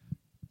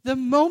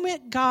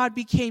God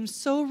became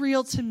so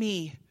real to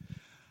me,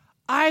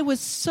 I was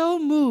so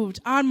moved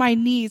on my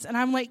knees, and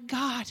I'm like,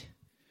 God,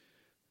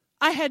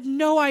 I had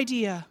no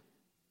idea.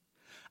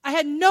 I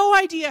had no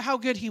idea how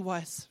good he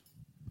was.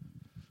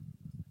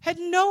 Had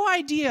no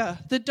idea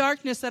the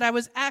darkness that I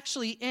was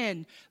actually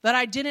in, that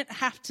I didn't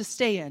have to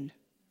stay in.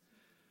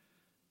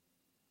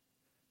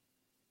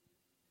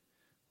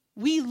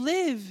 We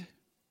live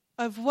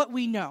of what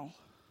we know.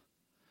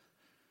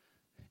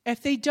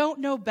 If they don't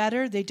know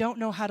better, they don't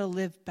know how to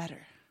live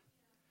better.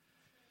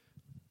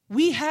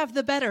 We have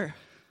the better.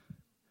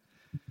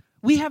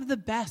 We have the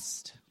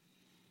best.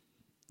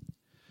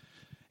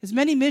 As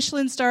many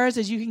Michelin stars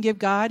as you can give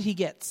God, he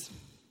gets.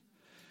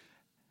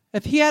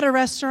 If he had a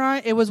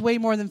restaurant, it was way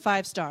more than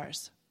 5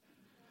 stars.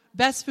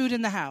 Best food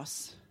in the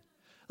house.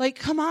 Like,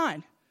 come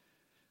on.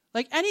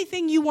 Like,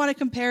 anything you want to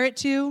compare it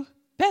to,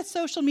 best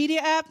social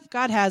media app,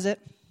 God has it.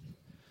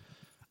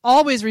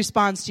 Always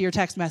responds to your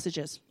text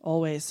messages.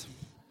 Always.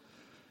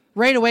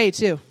 Right away,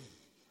 too.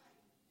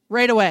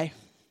 Right away.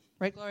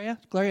 Right, Gloria?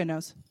 Gloria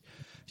knows.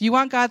 If you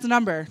want God's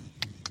number,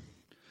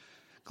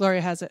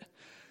 Gloria has it.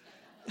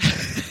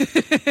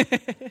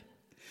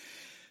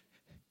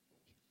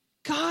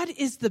 God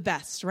is the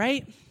best,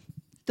 right?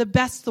 The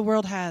best the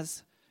world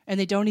has, and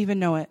they don't even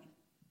know it.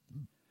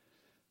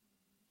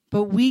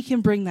 But we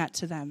can bring that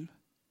to them.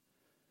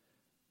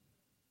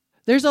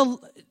 There's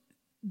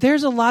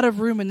a lot of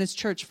room in this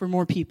church for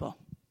more people.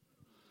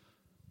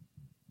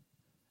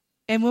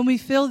 And when we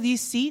fill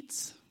these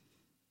seats,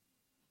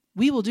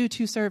 we will do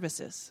 2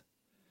 services.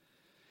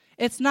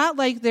 It's not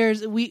like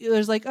there's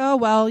like, oh,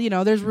 well,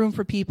 there's room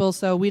for people,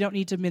 so we don't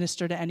need to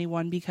minister to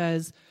anyone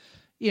because,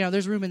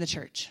 there's room in the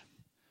church.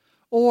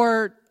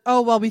 Or,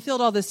 oh, well, we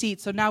filled all the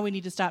seats, so now we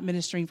need to stop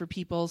ministering for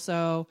people,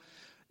 so,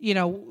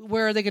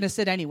 where are they going to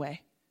sit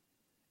anyway?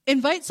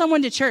 Invite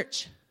someone to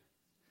church.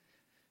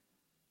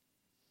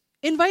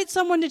 Invite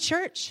someone to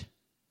church.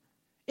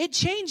 It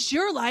changed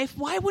your life.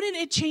 Why wouldn't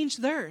it change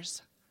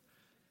theirs?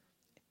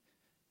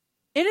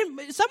 And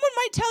someone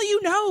might tell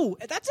you no.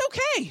 That's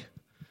okay.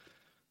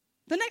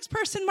 The next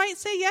person might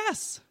say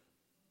yes.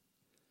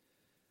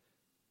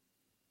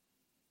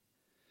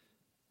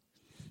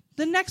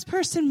 The next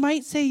person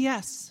might say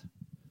yes.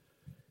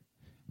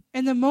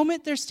 And the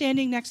moment they're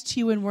standing next to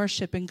you in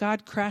worship and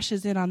God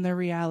crashes in on their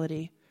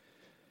reality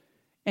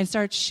and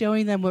starts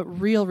showing them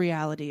what real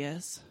reality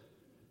is,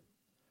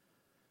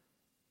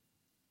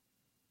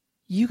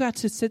 you got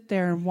to sit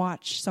there and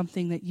watch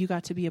something that you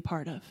got to be a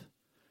part of.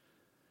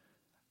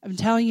 I'm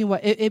telling you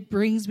what, it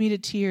brings me to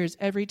tears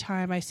every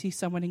time I see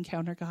someone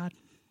encounter God.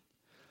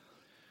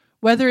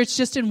 Whether it's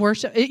just in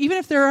worship, even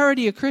if they're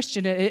already a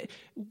Christian,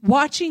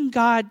 watching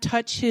God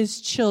touch his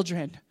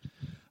children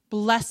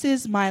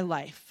blesses my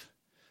life.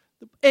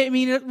 I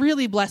mean, it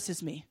really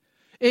blesses me.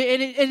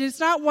 And it's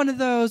not one of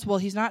those, well,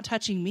 he's not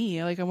touching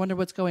me. Like, I wonder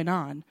what's going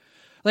on.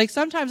 Like,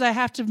 sometimes I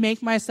have to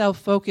make myself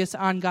focus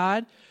on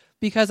God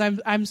because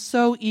I'm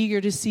so eager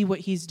to see what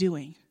he's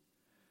doing.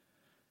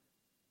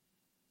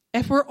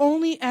 If we're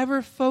only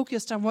ever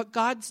focused on what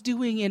God's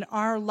doing in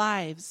our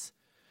lives,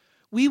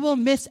 we will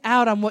miss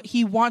out on what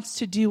he wants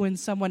to do in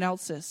someone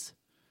else's.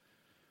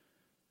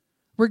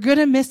 We're going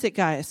to miss it,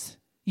 guys.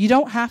 You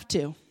don't have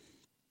to.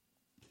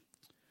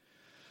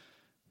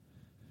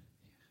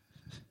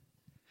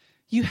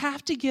 You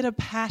have to get a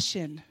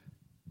passion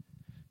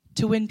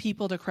to win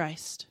people to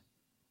Christ.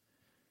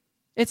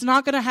 It's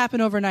not going to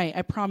happen overnight,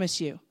 I promise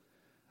you.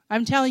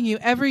 I'm telling you,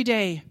 every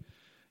day,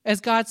 as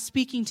God's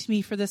speaking to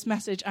me for this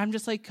message, I'm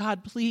just like,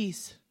 God,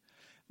 please,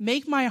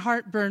 make my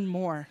heart burn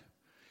more.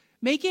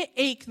 Make it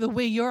ache the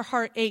way your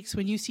heart aches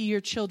when you see your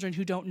children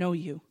who don't know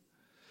you.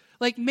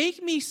 Like,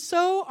 make me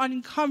so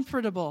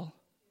uncomfortable.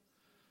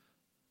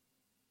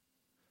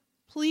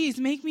 Please,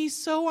 make me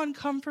so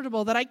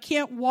uncomfortable that I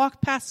can't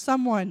walk past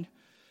someone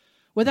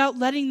without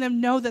letting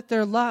them know that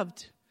they're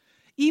loved.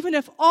 Even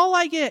if all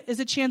I get is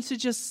a chance to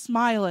just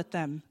smile at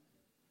them.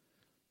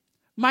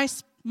 My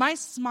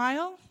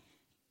smile,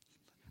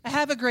 I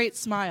have a great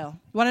smile.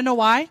 You want to know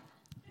why?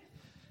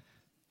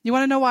 You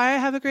want to know why I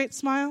have a great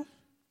smile?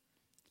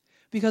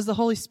 Because the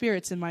Holy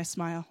Spirit's in my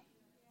smile.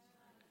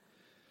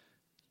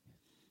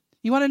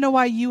 You want to know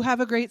why you have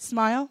a great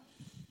smile?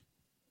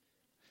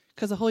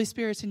 Because the Holy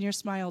Spirit's in your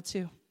smile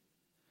too.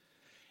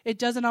 It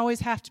doesn't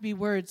always have to be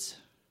words.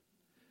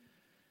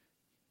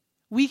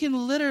 We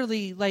can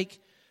literally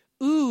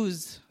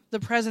ooze the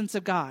presence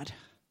of God.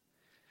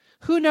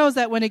 Who knows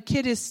that when a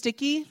kid is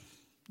sticky,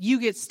 you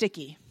get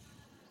sticky?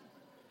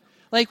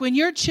 Like when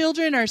your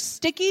children are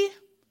sticky,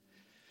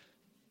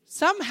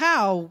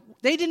 somehow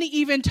they didn't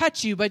even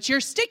touch you, but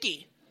you're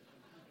sticky.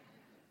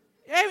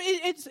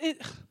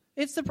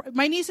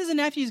 My nieces and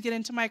nephews get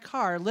into my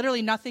car,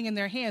 literally nothing in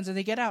their hands, and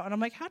they get out, and I'm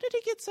like, how did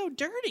it get so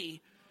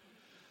dirty?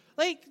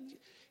 Like,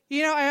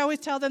 You know, I always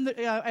tell them that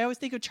I always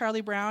think of Charlie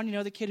Brown, you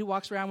know, the kid who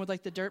walks around with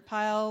like the dirt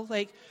pile,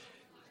 like,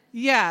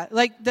 yeah,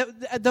 like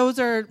those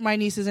are my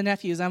nieces and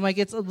nephews. I'm like,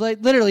 it's like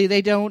literally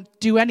they don't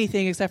do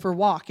anything except for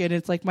walk, and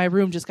it's like my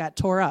room just got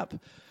tore up.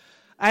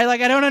 I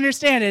don't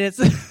understand it.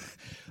 It's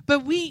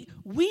but we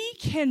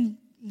can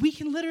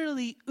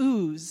literally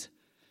ooze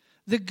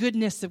the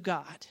goodness of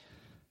God.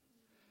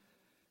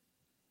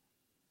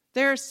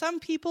 There are some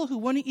people who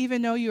wouldn't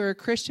even know you're a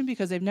Christian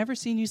because they've never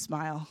seen you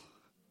smile.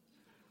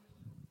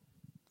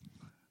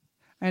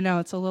 I know,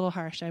 it's a little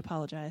harsh. I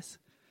apologize.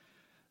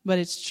 But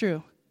it's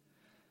true.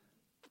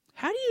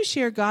 How do you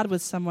share God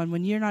with someone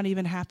when you're not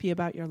even happy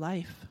about your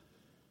life?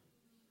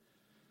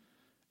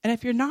 And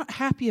if you're not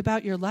happy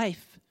about your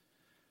life,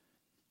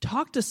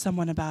 talk to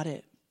someone about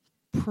it.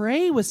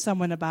 Pray with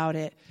someone about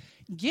it.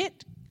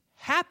 Get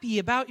happy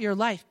about your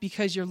life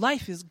because your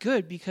life is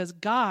good, because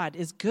God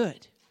is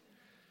good.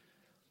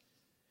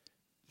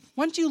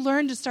 Once you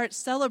learn to start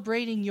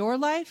celebrating your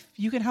life,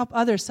 you can help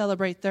others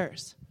celebrate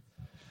theirs.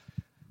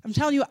 I'm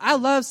telling you, I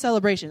love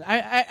celebrations.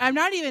 I'm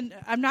not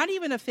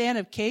even a fan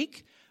of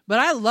cake, but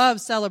I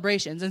love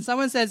celebrations. And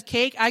someone says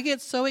cake, I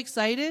get so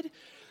excited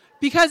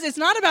because it's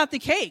not about the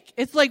cake.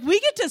 It's like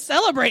we get to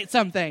celebrate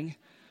something.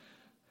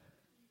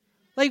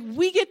 Like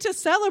we get to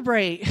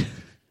celebrate.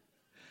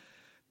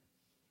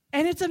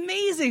 And it's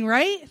amazing,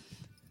 right?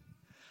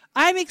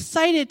 I'm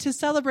excited to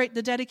celebrate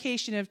the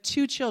dedication of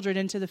 2 children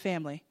into the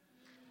family.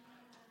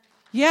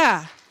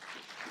 Yeah,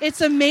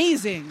 it's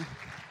amazing.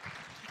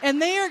 And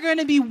they are going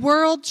to be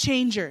world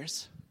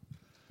changers.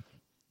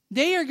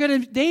 They are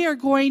going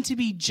to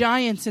be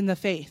giants in the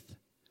faith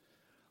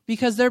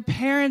because their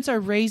parents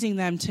are raising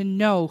them to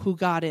know who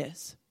God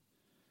is.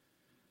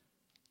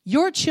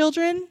 Your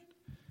children,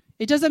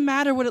 it doesn't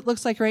matter what it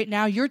looks like right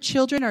now, your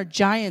children are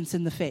giants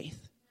in the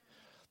faith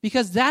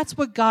because that's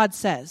what God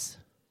says.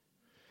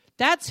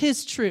 That's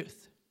his truth.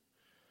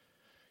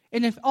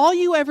 And if all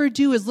you ever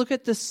do is look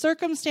at the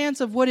circumstance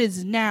of what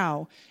is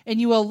now and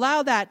you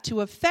allow that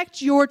to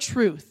affect your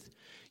truth,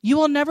 you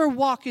will never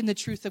walk in the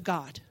truth of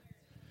God.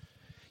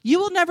 You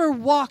will never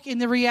walk in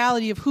the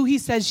reality of who he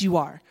says you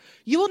are.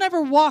 You will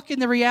never walk in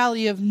the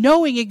reality of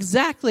knowing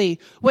exactly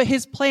what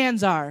his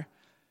plans are.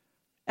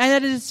 And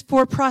that it is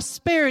for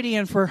prosperity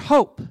and for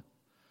hope,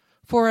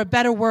 for a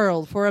better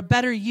world, for a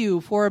better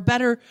you, for a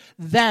better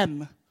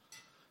them.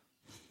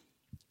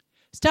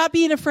 Stop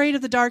being afraid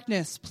of the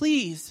darkness,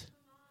 please.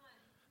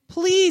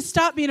 Please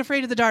stop being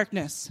afraid of the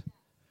darkness.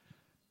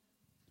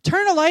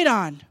 Turn a light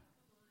on.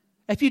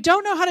 If you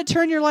don't know how to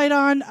turn your light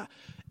on,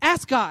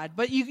 ask God,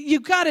 but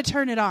you've got to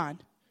turn it on.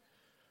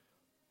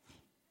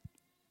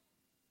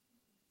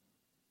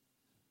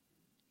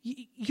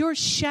 Your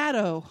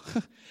shadow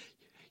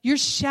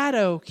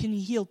can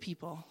heal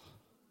people.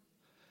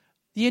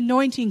 The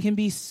anointing can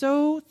be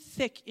so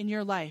thick in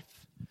your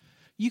life,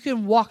 you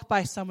can walk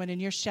by someone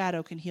and your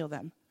shadow can heal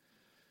them.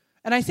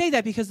 And I say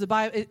that because the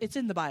Bible, it's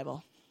in the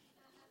Bible.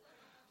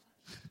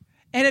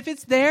 And if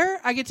it's there,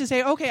 I get to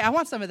say, okay, I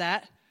want some of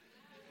that.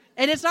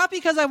 And it's not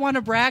because I want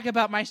to brag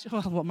about my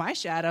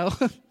shadow.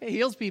 It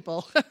heals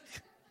people.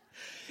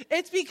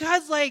 It's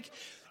because,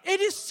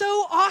 it is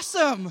so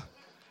awesome.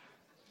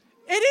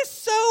 It is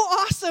so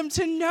awesome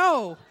to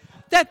know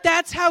that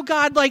that's how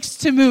God likes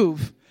to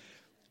move.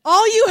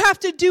 All you have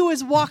to do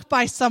is walk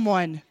by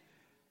someone,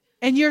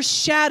 and your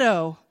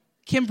shadow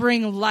can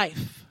bring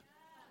life.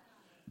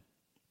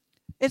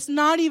 It's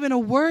not even a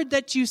word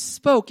that you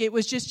spoke. It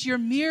was just your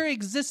mere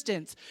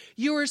existence.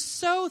 You were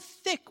so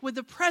thick with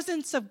the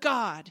presence of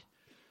God.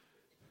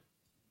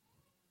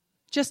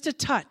 Just a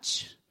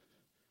touch.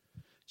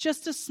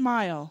 Just a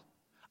smile.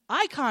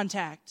 Eye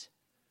contact.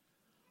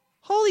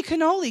 Holy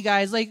cannoli,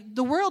 guys.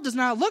 The world does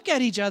not look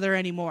at each other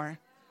anymore.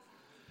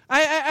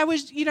 It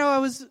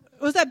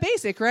was that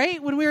basic,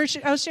 right? When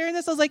I was sharing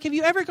this, I was like, have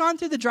you ever gone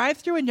through the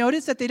drive-thru and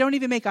noticed that they don't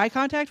even make eye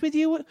contact with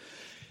you?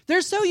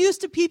 They're so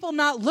used to people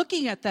not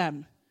looking at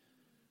them.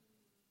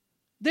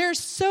 They're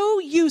so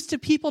used to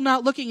people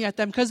not looking at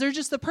them because they're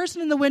just the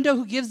person in the window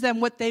who gives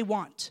them what they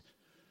want.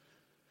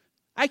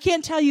 I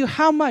can't tell you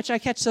how much I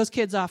catch those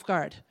kids off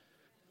guard.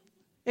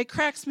 It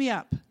cracks me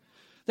up.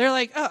 They're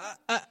like,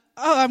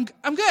 I'm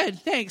good,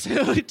 thanks.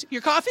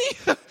 Your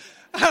coffee?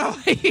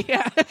 Oh,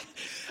 yeah.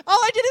 All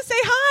I did is say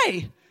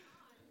hi.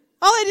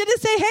 All I did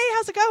is say, hey,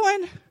 how's it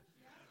going?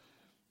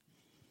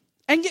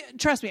 And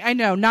trust me, I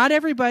know not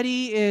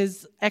everybody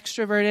is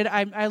extroverted.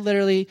 I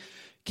literally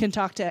can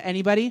talk to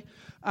anybody.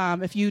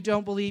 If you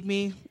don't believe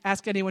me,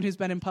 ask anyone who's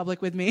been in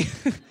public with me.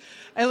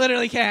 I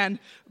literally can.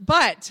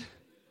 But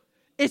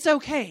it's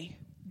okay.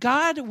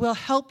 God will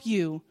help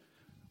you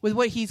with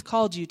what he's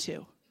called you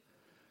to.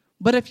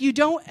 But if you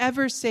don't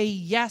ever say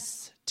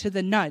yes to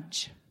the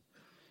nudge,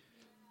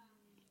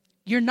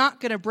 you're not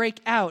going to break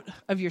out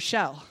of your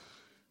shell.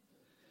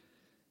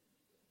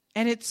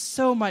 And it's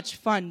so much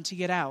fun to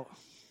get out.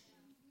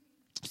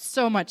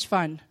 So much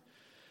fun.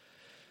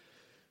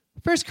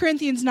 1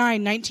 Corinthians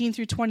 9:19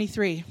 through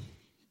 23.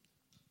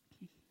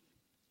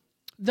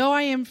 Though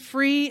I am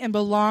free and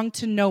belong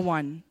to no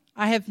one,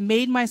 I have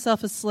made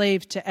myself a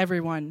slave to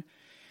everyone,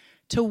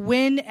 to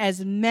win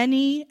as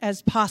many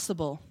as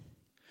possible.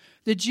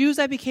 The Jews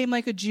I became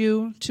like a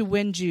Jew to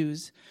win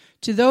Jews.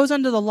 To those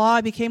under the law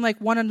I became like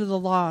one under the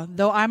law,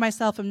 though I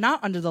myself am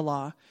not under the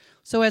law,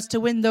 so as to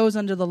win those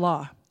under the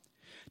law.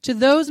 To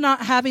those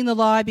not having the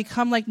law I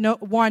become like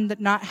one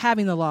that not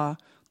having the law,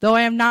 though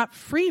I am not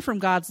free from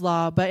God's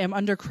law, but am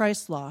under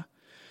Christ's law,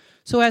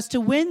 so as to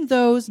win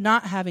those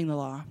not having the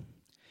law.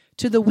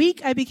 To the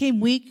weak I became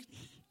weak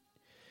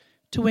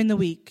to win the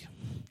weak.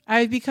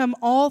 I have become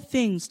all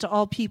things to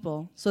all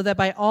people, so that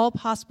by all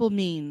possible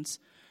means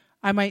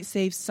I might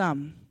save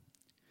some.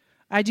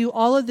 I do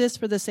all of this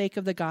for the sake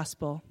of the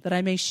gospel, that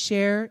I may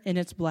share in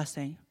its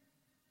blessing.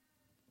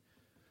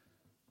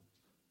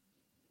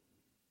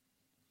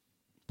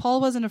 Paul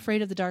wasn't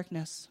afraid of the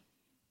darkness.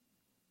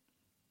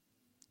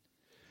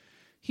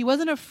 He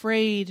wasn't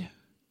afraid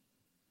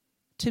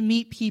to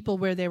meet people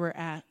where they were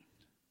at.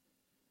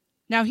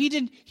 Now, he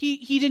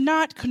did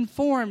not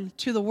conform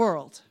to the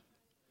world.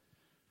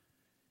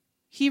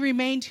 He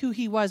remained who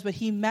he was, but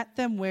he met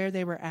them where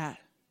they were at.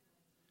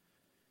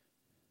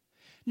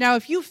 Now,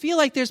 if you feel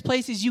like there's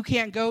places you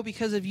can't go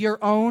because of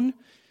your own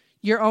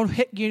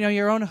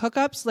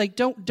hookups, like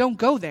don't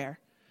go there.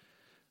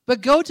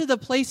 But go to the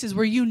places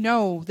where you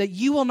know that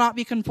you will not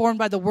be conformed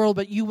by the world,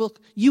 but you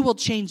will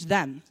change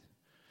them.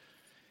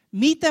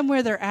 Meet them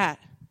where they're at.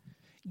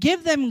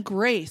 Give them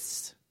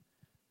grace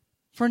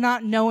for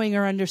not knowing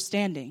or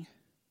understanding.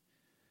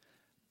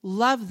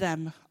 Love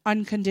them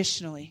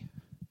unconditionally.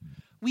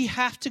 We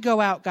have to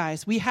go out,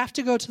 guys. We have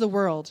to go to the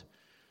world.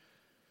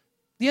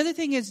 The other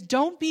thing is,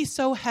 don't be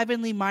so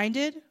heavenly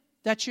minded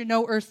that you're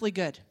no earthly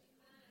good.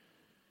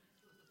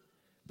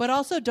 But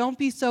also don't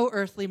be so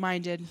earthly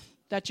minded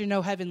that you're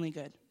no heavenly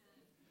good.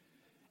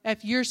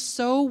 If you're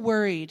so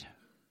worried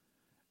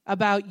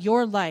about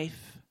your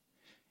life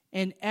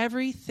and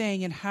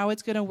everything and how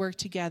it's going to work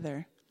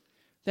together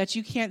that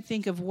you can't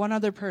think of one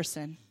other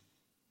person,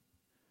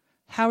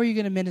 how are you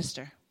going to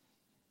minister?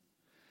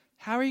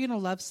 How are you going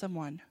to love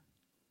someone?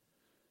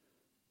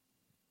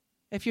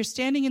 If you're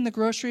standing in the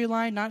grocery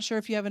line, not sure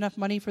if you have enough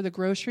money for the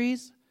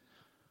groceries,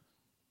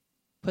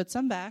 put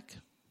some back.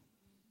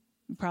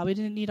 You probably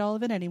didn't need all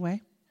of it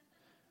anyway.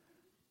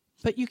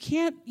 But you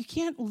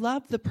can't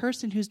love the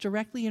person who's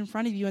directly in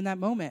front of you in that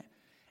moment.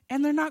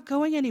 And they're not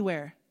going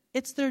anywhere.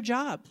 It's their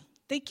job.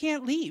 They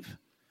can't leave.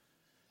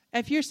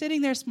 If you're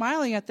sitting there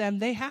smiling at them,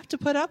 they have to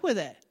put up with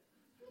it.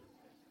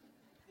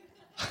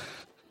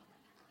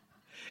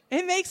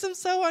 It makes them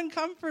so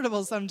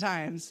uncomfortable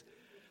sometimes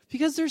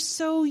because they're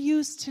so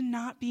used to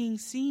not being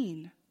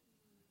seen.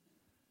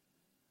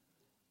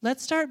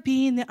 Let's start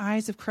being the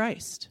eyes of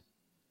Christ.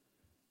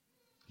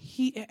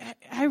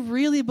 I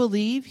really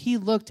believe he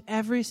looked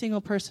every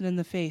single person in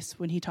the face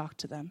when he talked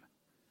to them.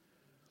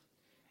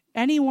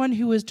 Anyone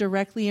who was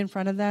directly in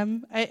front of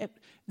them,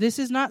 this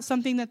is not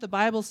something that the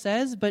Bible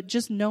says, but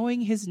just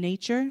knowing his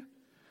nature,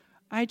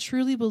 I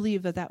truly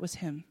believe that was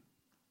him.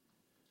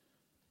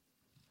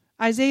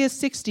 Isaiah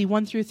 60,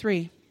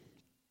 1-3.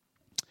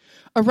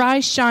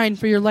 Arise, shine,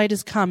 for your light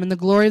has come, and the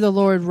glory of the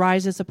Lord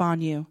rises upon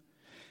you.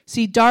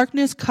 See,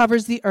 darkness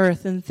covers the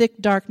earth, and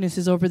thick darkness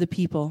is over the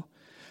people.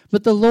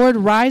 But the Lord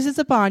rises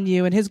upon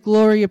you, and his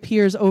glory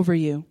appears over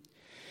you.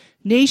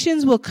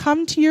 Nations will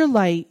come to your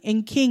light,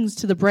 and kings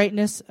to the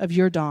brightness of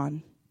your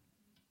dawn.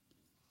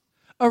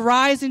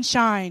 Arise and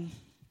shine,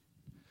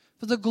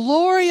 for the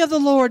glory of the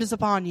Lord is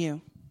upon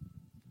you.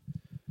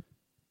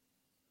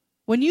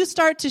 When you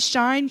start to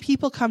shine,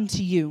 people come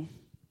to you.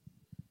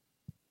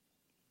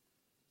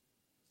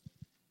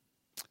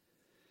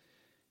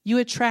 You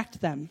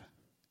attract them.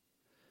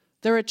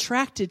 They're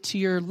attracted to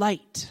your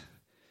light,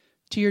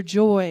 to your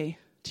joy,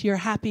 to your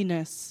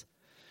happiness.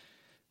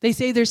 They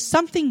say there's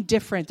something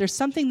different. There's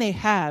something they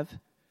have.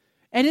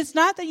 And it's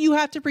not that you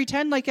have to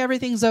pretend like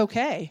everything's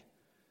okay.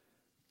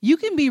 You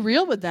can be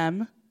real with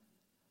them.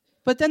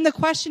 But then the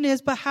question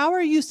is, but how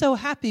are you so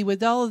happy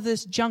with all of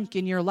this junk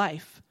in your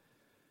life?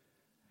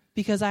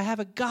 Because I have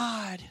a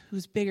God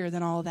who's bigger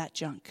than all of that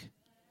junk.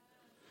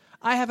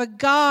 I have a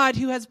God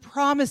who has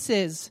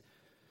promises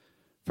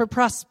for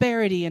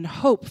prosperity and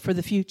hope for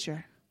the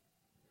future.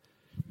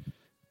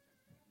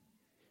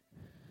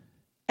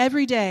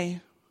 Every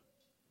day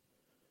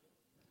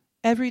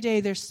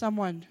there's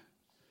someone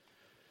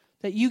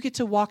that you get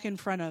to walk in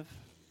front of,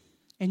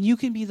 and you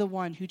can be the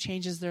one who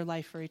changes their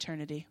life for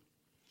eternity.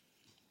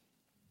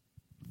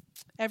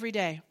 Every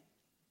day.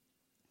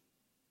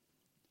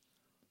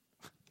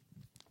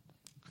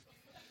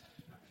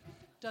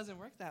 Doesn't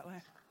work that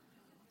way.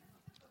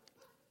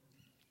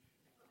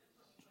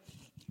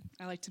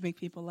 I like to make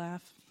people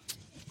laugh.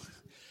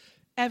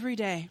 Every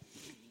day.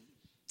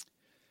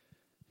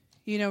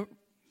 You know,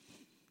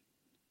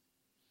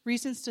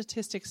 recent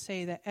statistics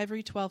say that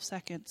every 12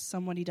 seconds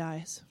somebody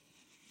dies.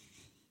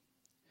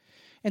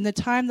 In the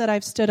time that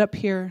I've stood up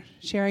here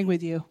sharing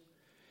with you,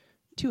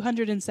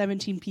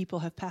 217 people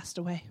have passed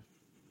away.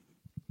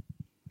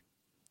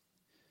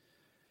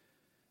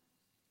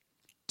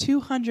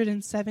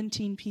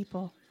 217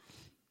 people.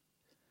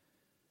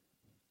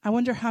 I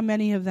wonder how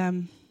many of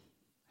them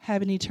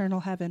have an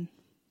eternal heaven.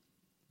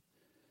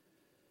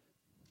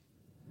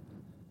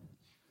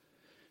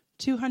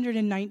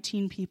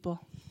 219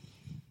 people.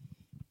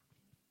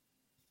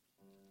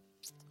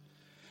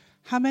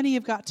 How many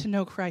have got to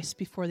know Christ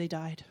before they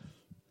died?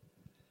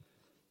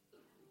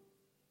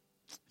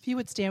 If you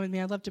would stand with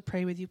me, I'd love to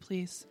pray with you,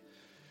 please.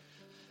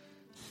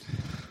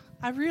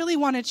 I really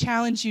want to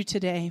challenge you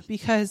today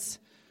because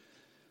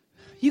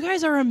you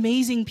guys are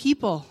amazing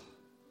people.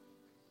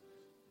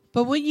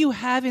 But what you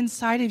have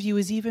inside of you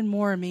is even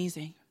more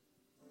amazing.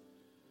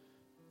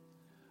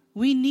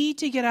 We need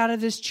to get out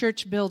of this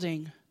church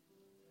building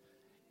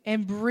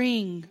and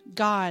bring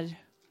God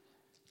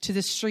to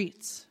the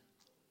streets,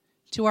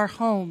 to our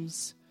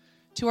homes,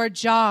 to our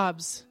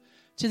jobs,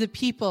 to the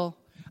people.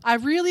 I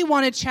really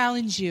want to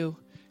challenge you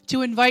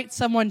to invite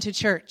someone to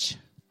church.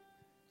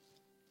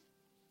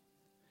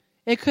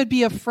 It could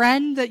be a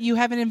friend that you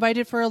haven't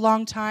invited for a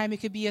long time. It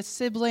could be a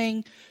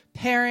sibling,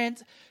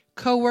 parent,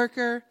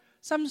 coworker,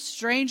 some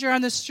stranger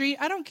on the street.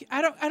 I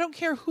don't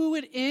care who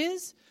it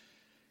is.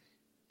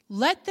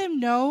 Let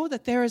them know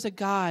that there is a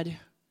God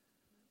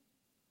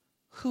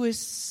who is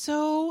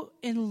so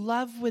in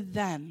love with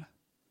them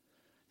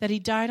that he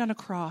died on a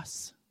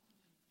cross.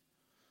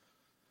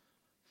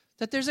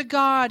 That there's a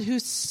God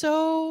who's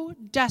so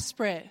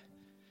desperate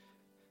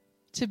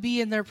to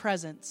be in their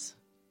presence.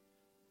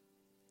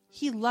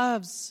 He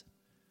loves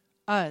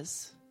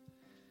us.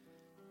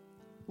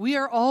 We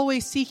are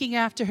always seeking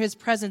after his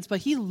presence, but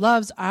he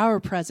loves our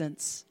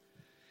presence.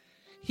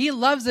 He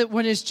loves it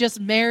when it's just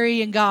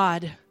Mary and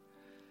God.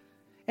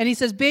 And he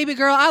says, baby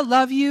girl, I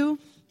love you.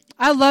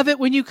 I love it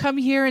when you come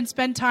here and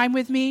spend time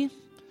with me.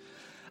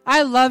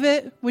 I love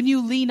it when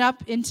you lean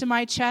up into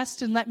my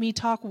chest and let me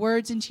talk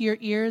words into your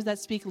ears that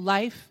speak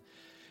life.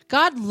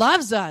 God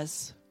loves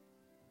us.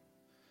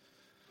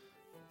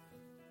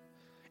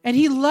 And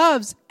he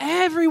loves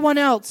everyone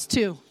else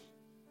too.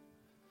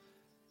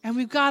 And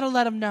we've got to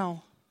let him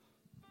know.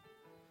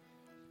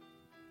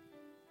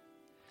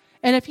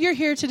 And if you're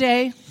here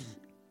today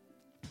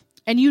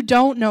and you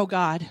don't know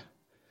God,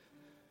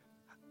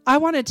 I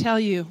want to tell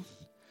you,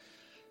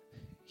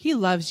 he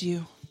loves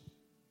you.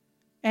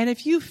 And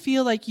if you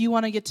feel like you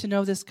want to get to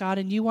know this God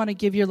and you want to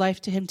give your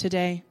life to him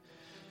today,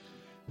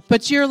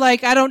 but you're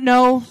like, I don't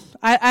know,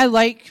 I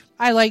like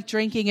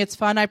drinking, it's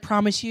fun, I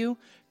promise you,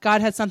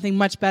 God has something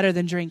much better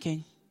than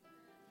drinking.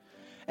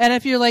 And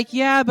if you're like,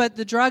 yeah, but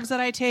the drugs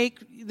that I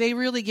take, they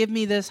really give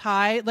me this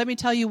high, let me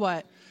tell you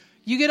what,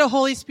 you get a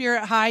Holy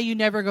Spirit high, you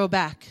never go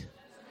back.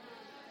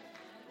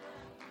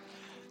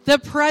 The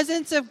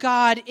presence of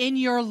God in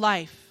your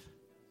life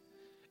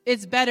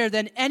is better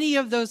than any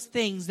of those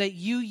things that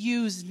you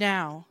use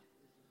now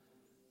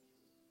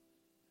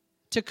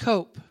to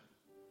cope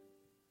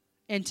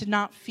and to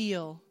not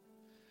feel,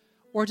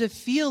 or to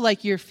feel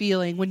like you're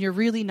feeling when you're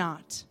really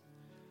not.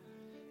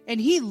 And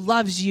he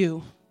loves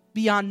you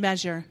beyond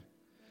measure.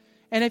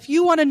 And if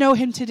you want to know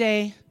him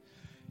today,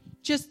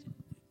 just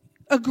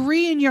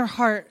agree in your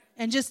heart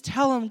and just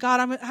tell him,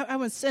 God,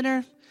 I'm a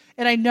sinner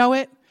and I know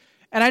it.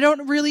 And I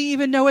don't really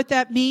even know what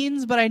that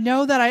means, but I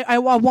know that I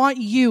want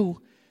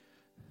you.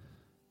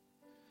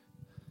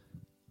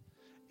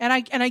 And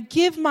I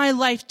give my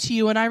life to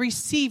you and I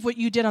receive what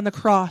you did on the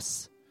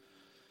cross.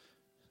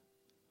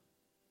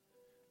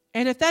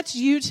 And if that's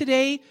you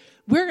today,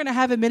 we're going to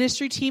have a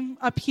ministry team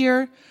up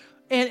here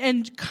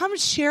and come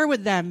share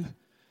with them.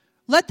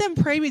 Let them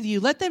pray with you.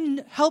 Let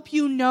them help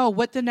you know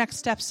what the next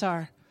steps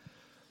are.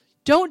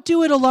 Don't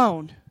do it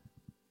alone.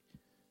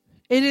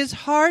 It is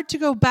hard to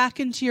go back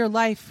into your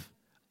life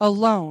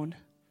alone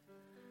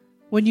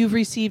when you've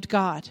received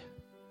God.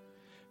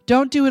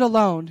 Don't do it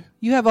alone.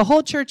 You have a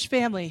whole church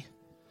family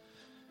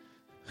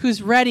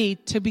who's ready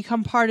to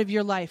become part of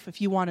your life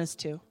if you want us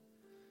to.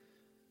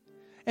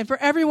 And for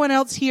everyone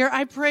else here,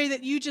 I pray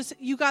that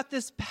you got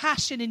this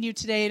passion in you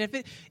today.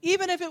 And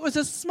even if it was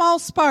a small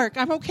spark,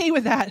 I'm okay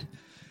with that.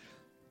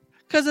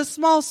 Because a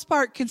small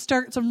spark can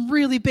start some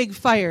really big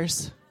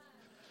fires.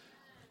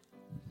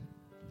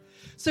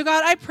 So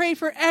God, I pray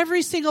for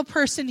every single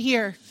person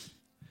here.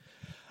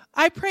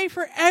 I pray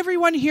for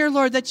everyone here,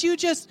 Lord, that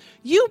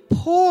you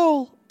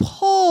pull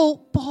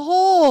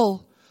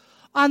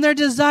on their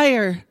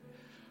desire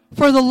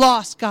for the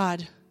lost,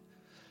 God.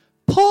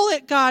 Pull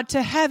it, God,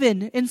 to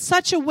heaven in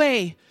such a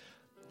way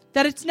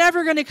that it's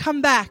never going to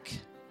come back.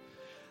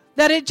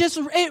 That it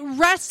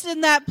rests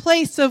in that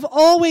place of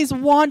always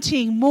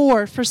wanting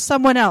more for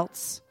someone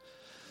else.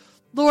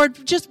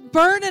 Lord, just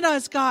burn in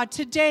us, God,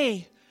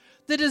 today,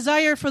 the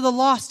desire for the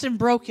lost and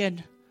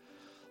broken.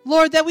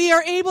 Lord, that we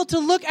are able to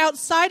look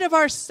outside of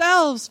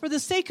ourselves for the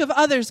sake of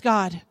others,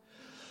 God.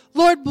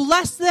 Lord,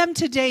 bless them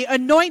today.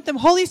 Anoint them.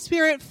 Holy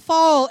Spirit,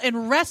 fall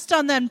and rest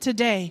on them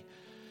today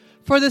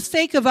for the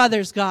sake of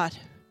others, God.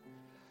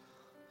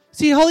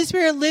 See, Holy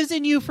Spirit lives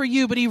in you for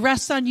you, but he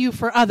rests on you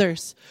for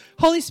others.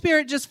 Holy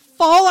Spirit, just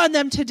fall on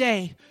them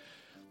today.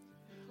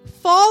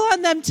 Fall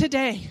on them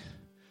today.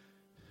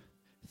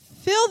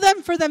 Fill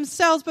them for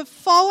themselves, but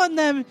fall on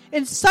them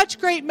in such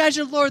great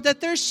measure, Lord, that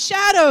their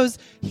shadows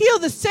heal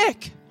the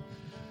sick.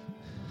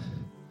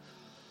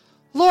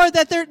 Lord,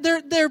 that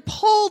they're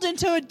pulled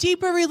into a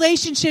deeper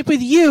relationship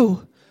with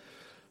you.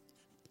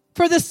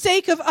 for the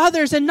sake of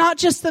others and not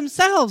just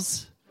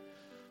themselves.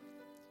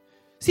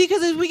 See,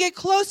 because as we get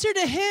closer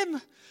to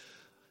Him,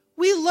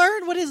 we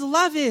learn what His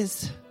love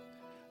is.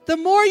 The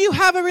more you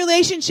have a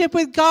relationship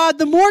with God,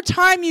 the more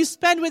time you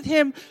spend with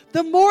Him,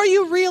 the more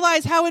you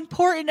realize how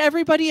important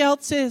everybody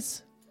else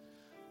is.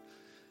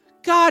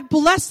 God,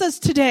 bless us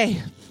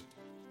today.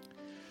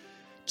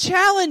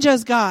 Challenge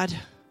us, God.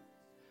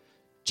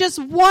 Just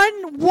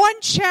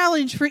one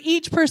challenge for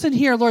each person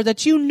here, Lord,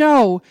 that you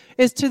know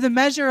is to the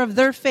measure of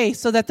their faith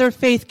so that their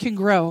faith can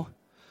grow.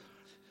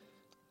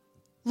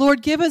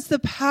 Lord, give us the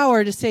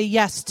power to say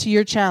yes to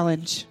your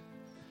challenge.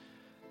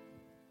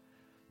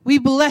 We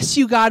bless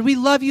you, God. We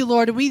love you,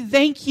 Lord, and we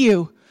thank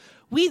you.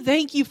 We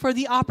thank you for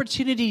the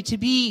opportunity to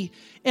be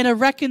in a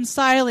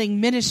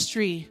reconciling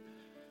ministry.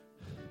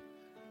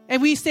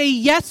 And we say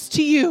yes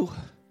to you.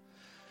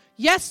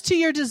 Yes to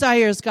your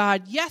desires,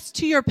 God. Yes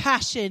to your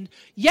passion.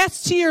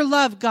 Yes to your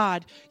love,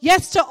 God.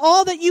 Yes to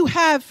all that you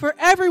have for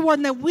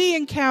everyone that we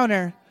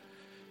encounter.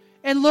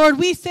 And Lord,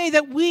 we say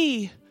that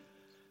we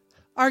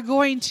are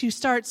going to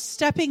start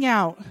stepping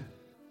out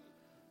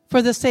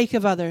for the sake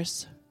of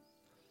others.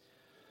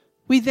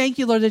 We thank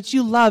you, Lord, that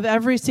you love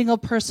every single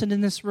person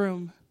in this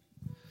room.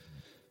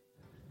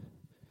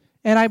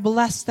 And I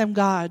bless them,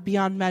 God,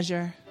 beyond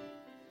measure.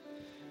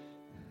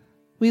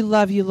 We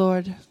love you,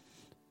 Lord.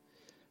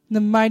 In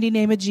the mighty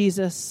name of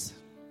Jesus.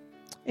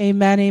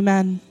 Amen,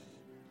 amen.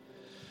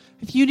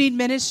 If you need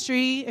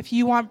ministry, if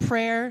you want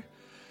prayer,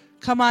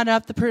 come on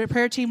up. The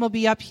prayer team will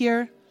be up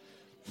here.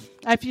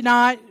 If you're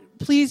not,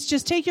 please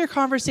just take your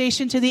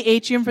conversation to the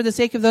atrium for the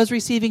sake of those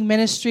receiving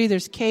ministry.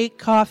 There's cake,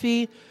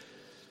 coffee.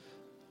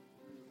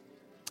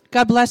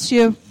 God bless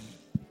you.